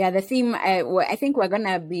 Yeah, the theme, I think we're going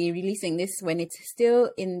to be releasing this when it's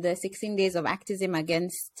still in the 16 days of activism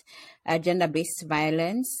against gender-based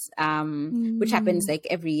violence, which happens like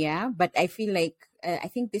every year. But I feel like, I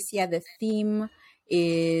think this year the theme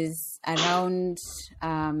is around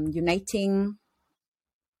uniting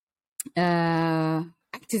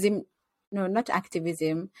activism. No, not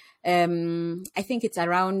activism. I think it's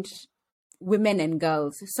around women and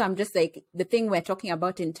girls. So I'm just like, the thing we're talking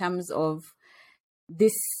about in terms of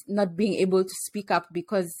this not being able to speak up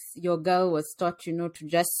because your girl was taught, to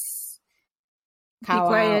just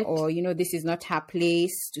cower, or, this is not her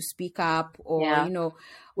place to speak up, or,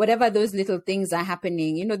 whatever those little things are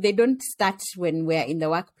happening, they don't start when we're in the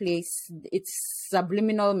workplace. It's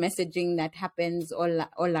subliminal messaging that happens all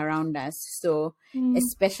around us. So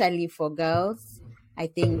especially for girls, I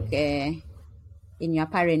think in your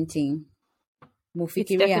parenting,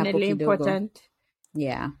 It's definitely important.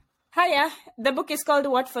 Yeah. Hiya. The book is called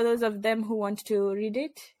what for those of them who want to read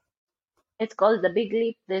it? It's called The Big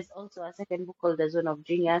Leap. There's also a second book called The Zone of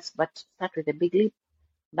Genius, but start with The Big Leap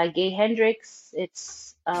by Gay Hendricks.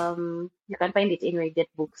 It's you can find it anywhere you get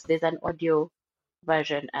books. There's an audio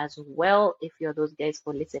version as well if you're those guys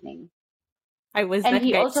for listening. And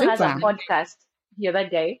he also has a podcast. You're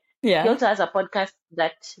that guy. Yeah. He also has a podcast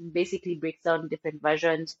that basically breaks down different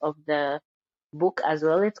versions of the book as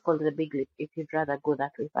well. It's called The Big Leap, if you'd rather go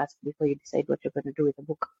that way first before you decide what you're going to do with the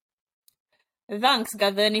book. Thanks,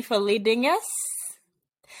 Gathani, for leading us.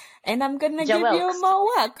 And I'm going to give you more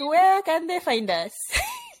work. Where can they find us?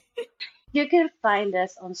 You can find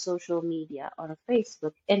us on social media on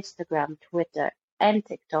Facebook, Instagram, Twitter, and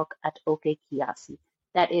TikTok at OKKiasi.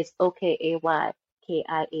 That is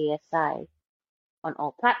OKAYKIASI. On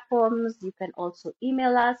all platforms. You can also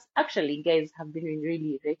email us. Actually, guys have been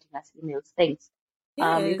really rating us emails. Thanks.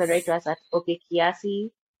 Yes. You can write to us at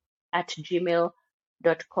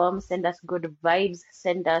okkiasi@gmail.com. Send us good vibes.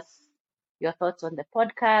 Send us your thoughts on the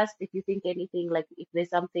podcast. If you think anything, like if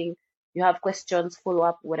there's something you have questions, follow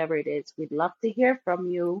up, whatever it is, we'd love to hear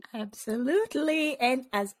from you. Absolutely. And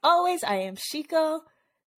as always, I am Shiko.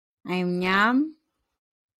 I'm Nyam.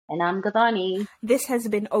 And I'm Gathani. This has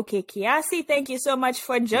been OK Kiasi. Thank you so much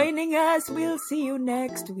for joining us. We'll see you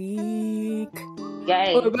next week.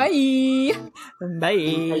 Guys. Bye.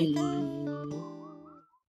 Bye. Bye.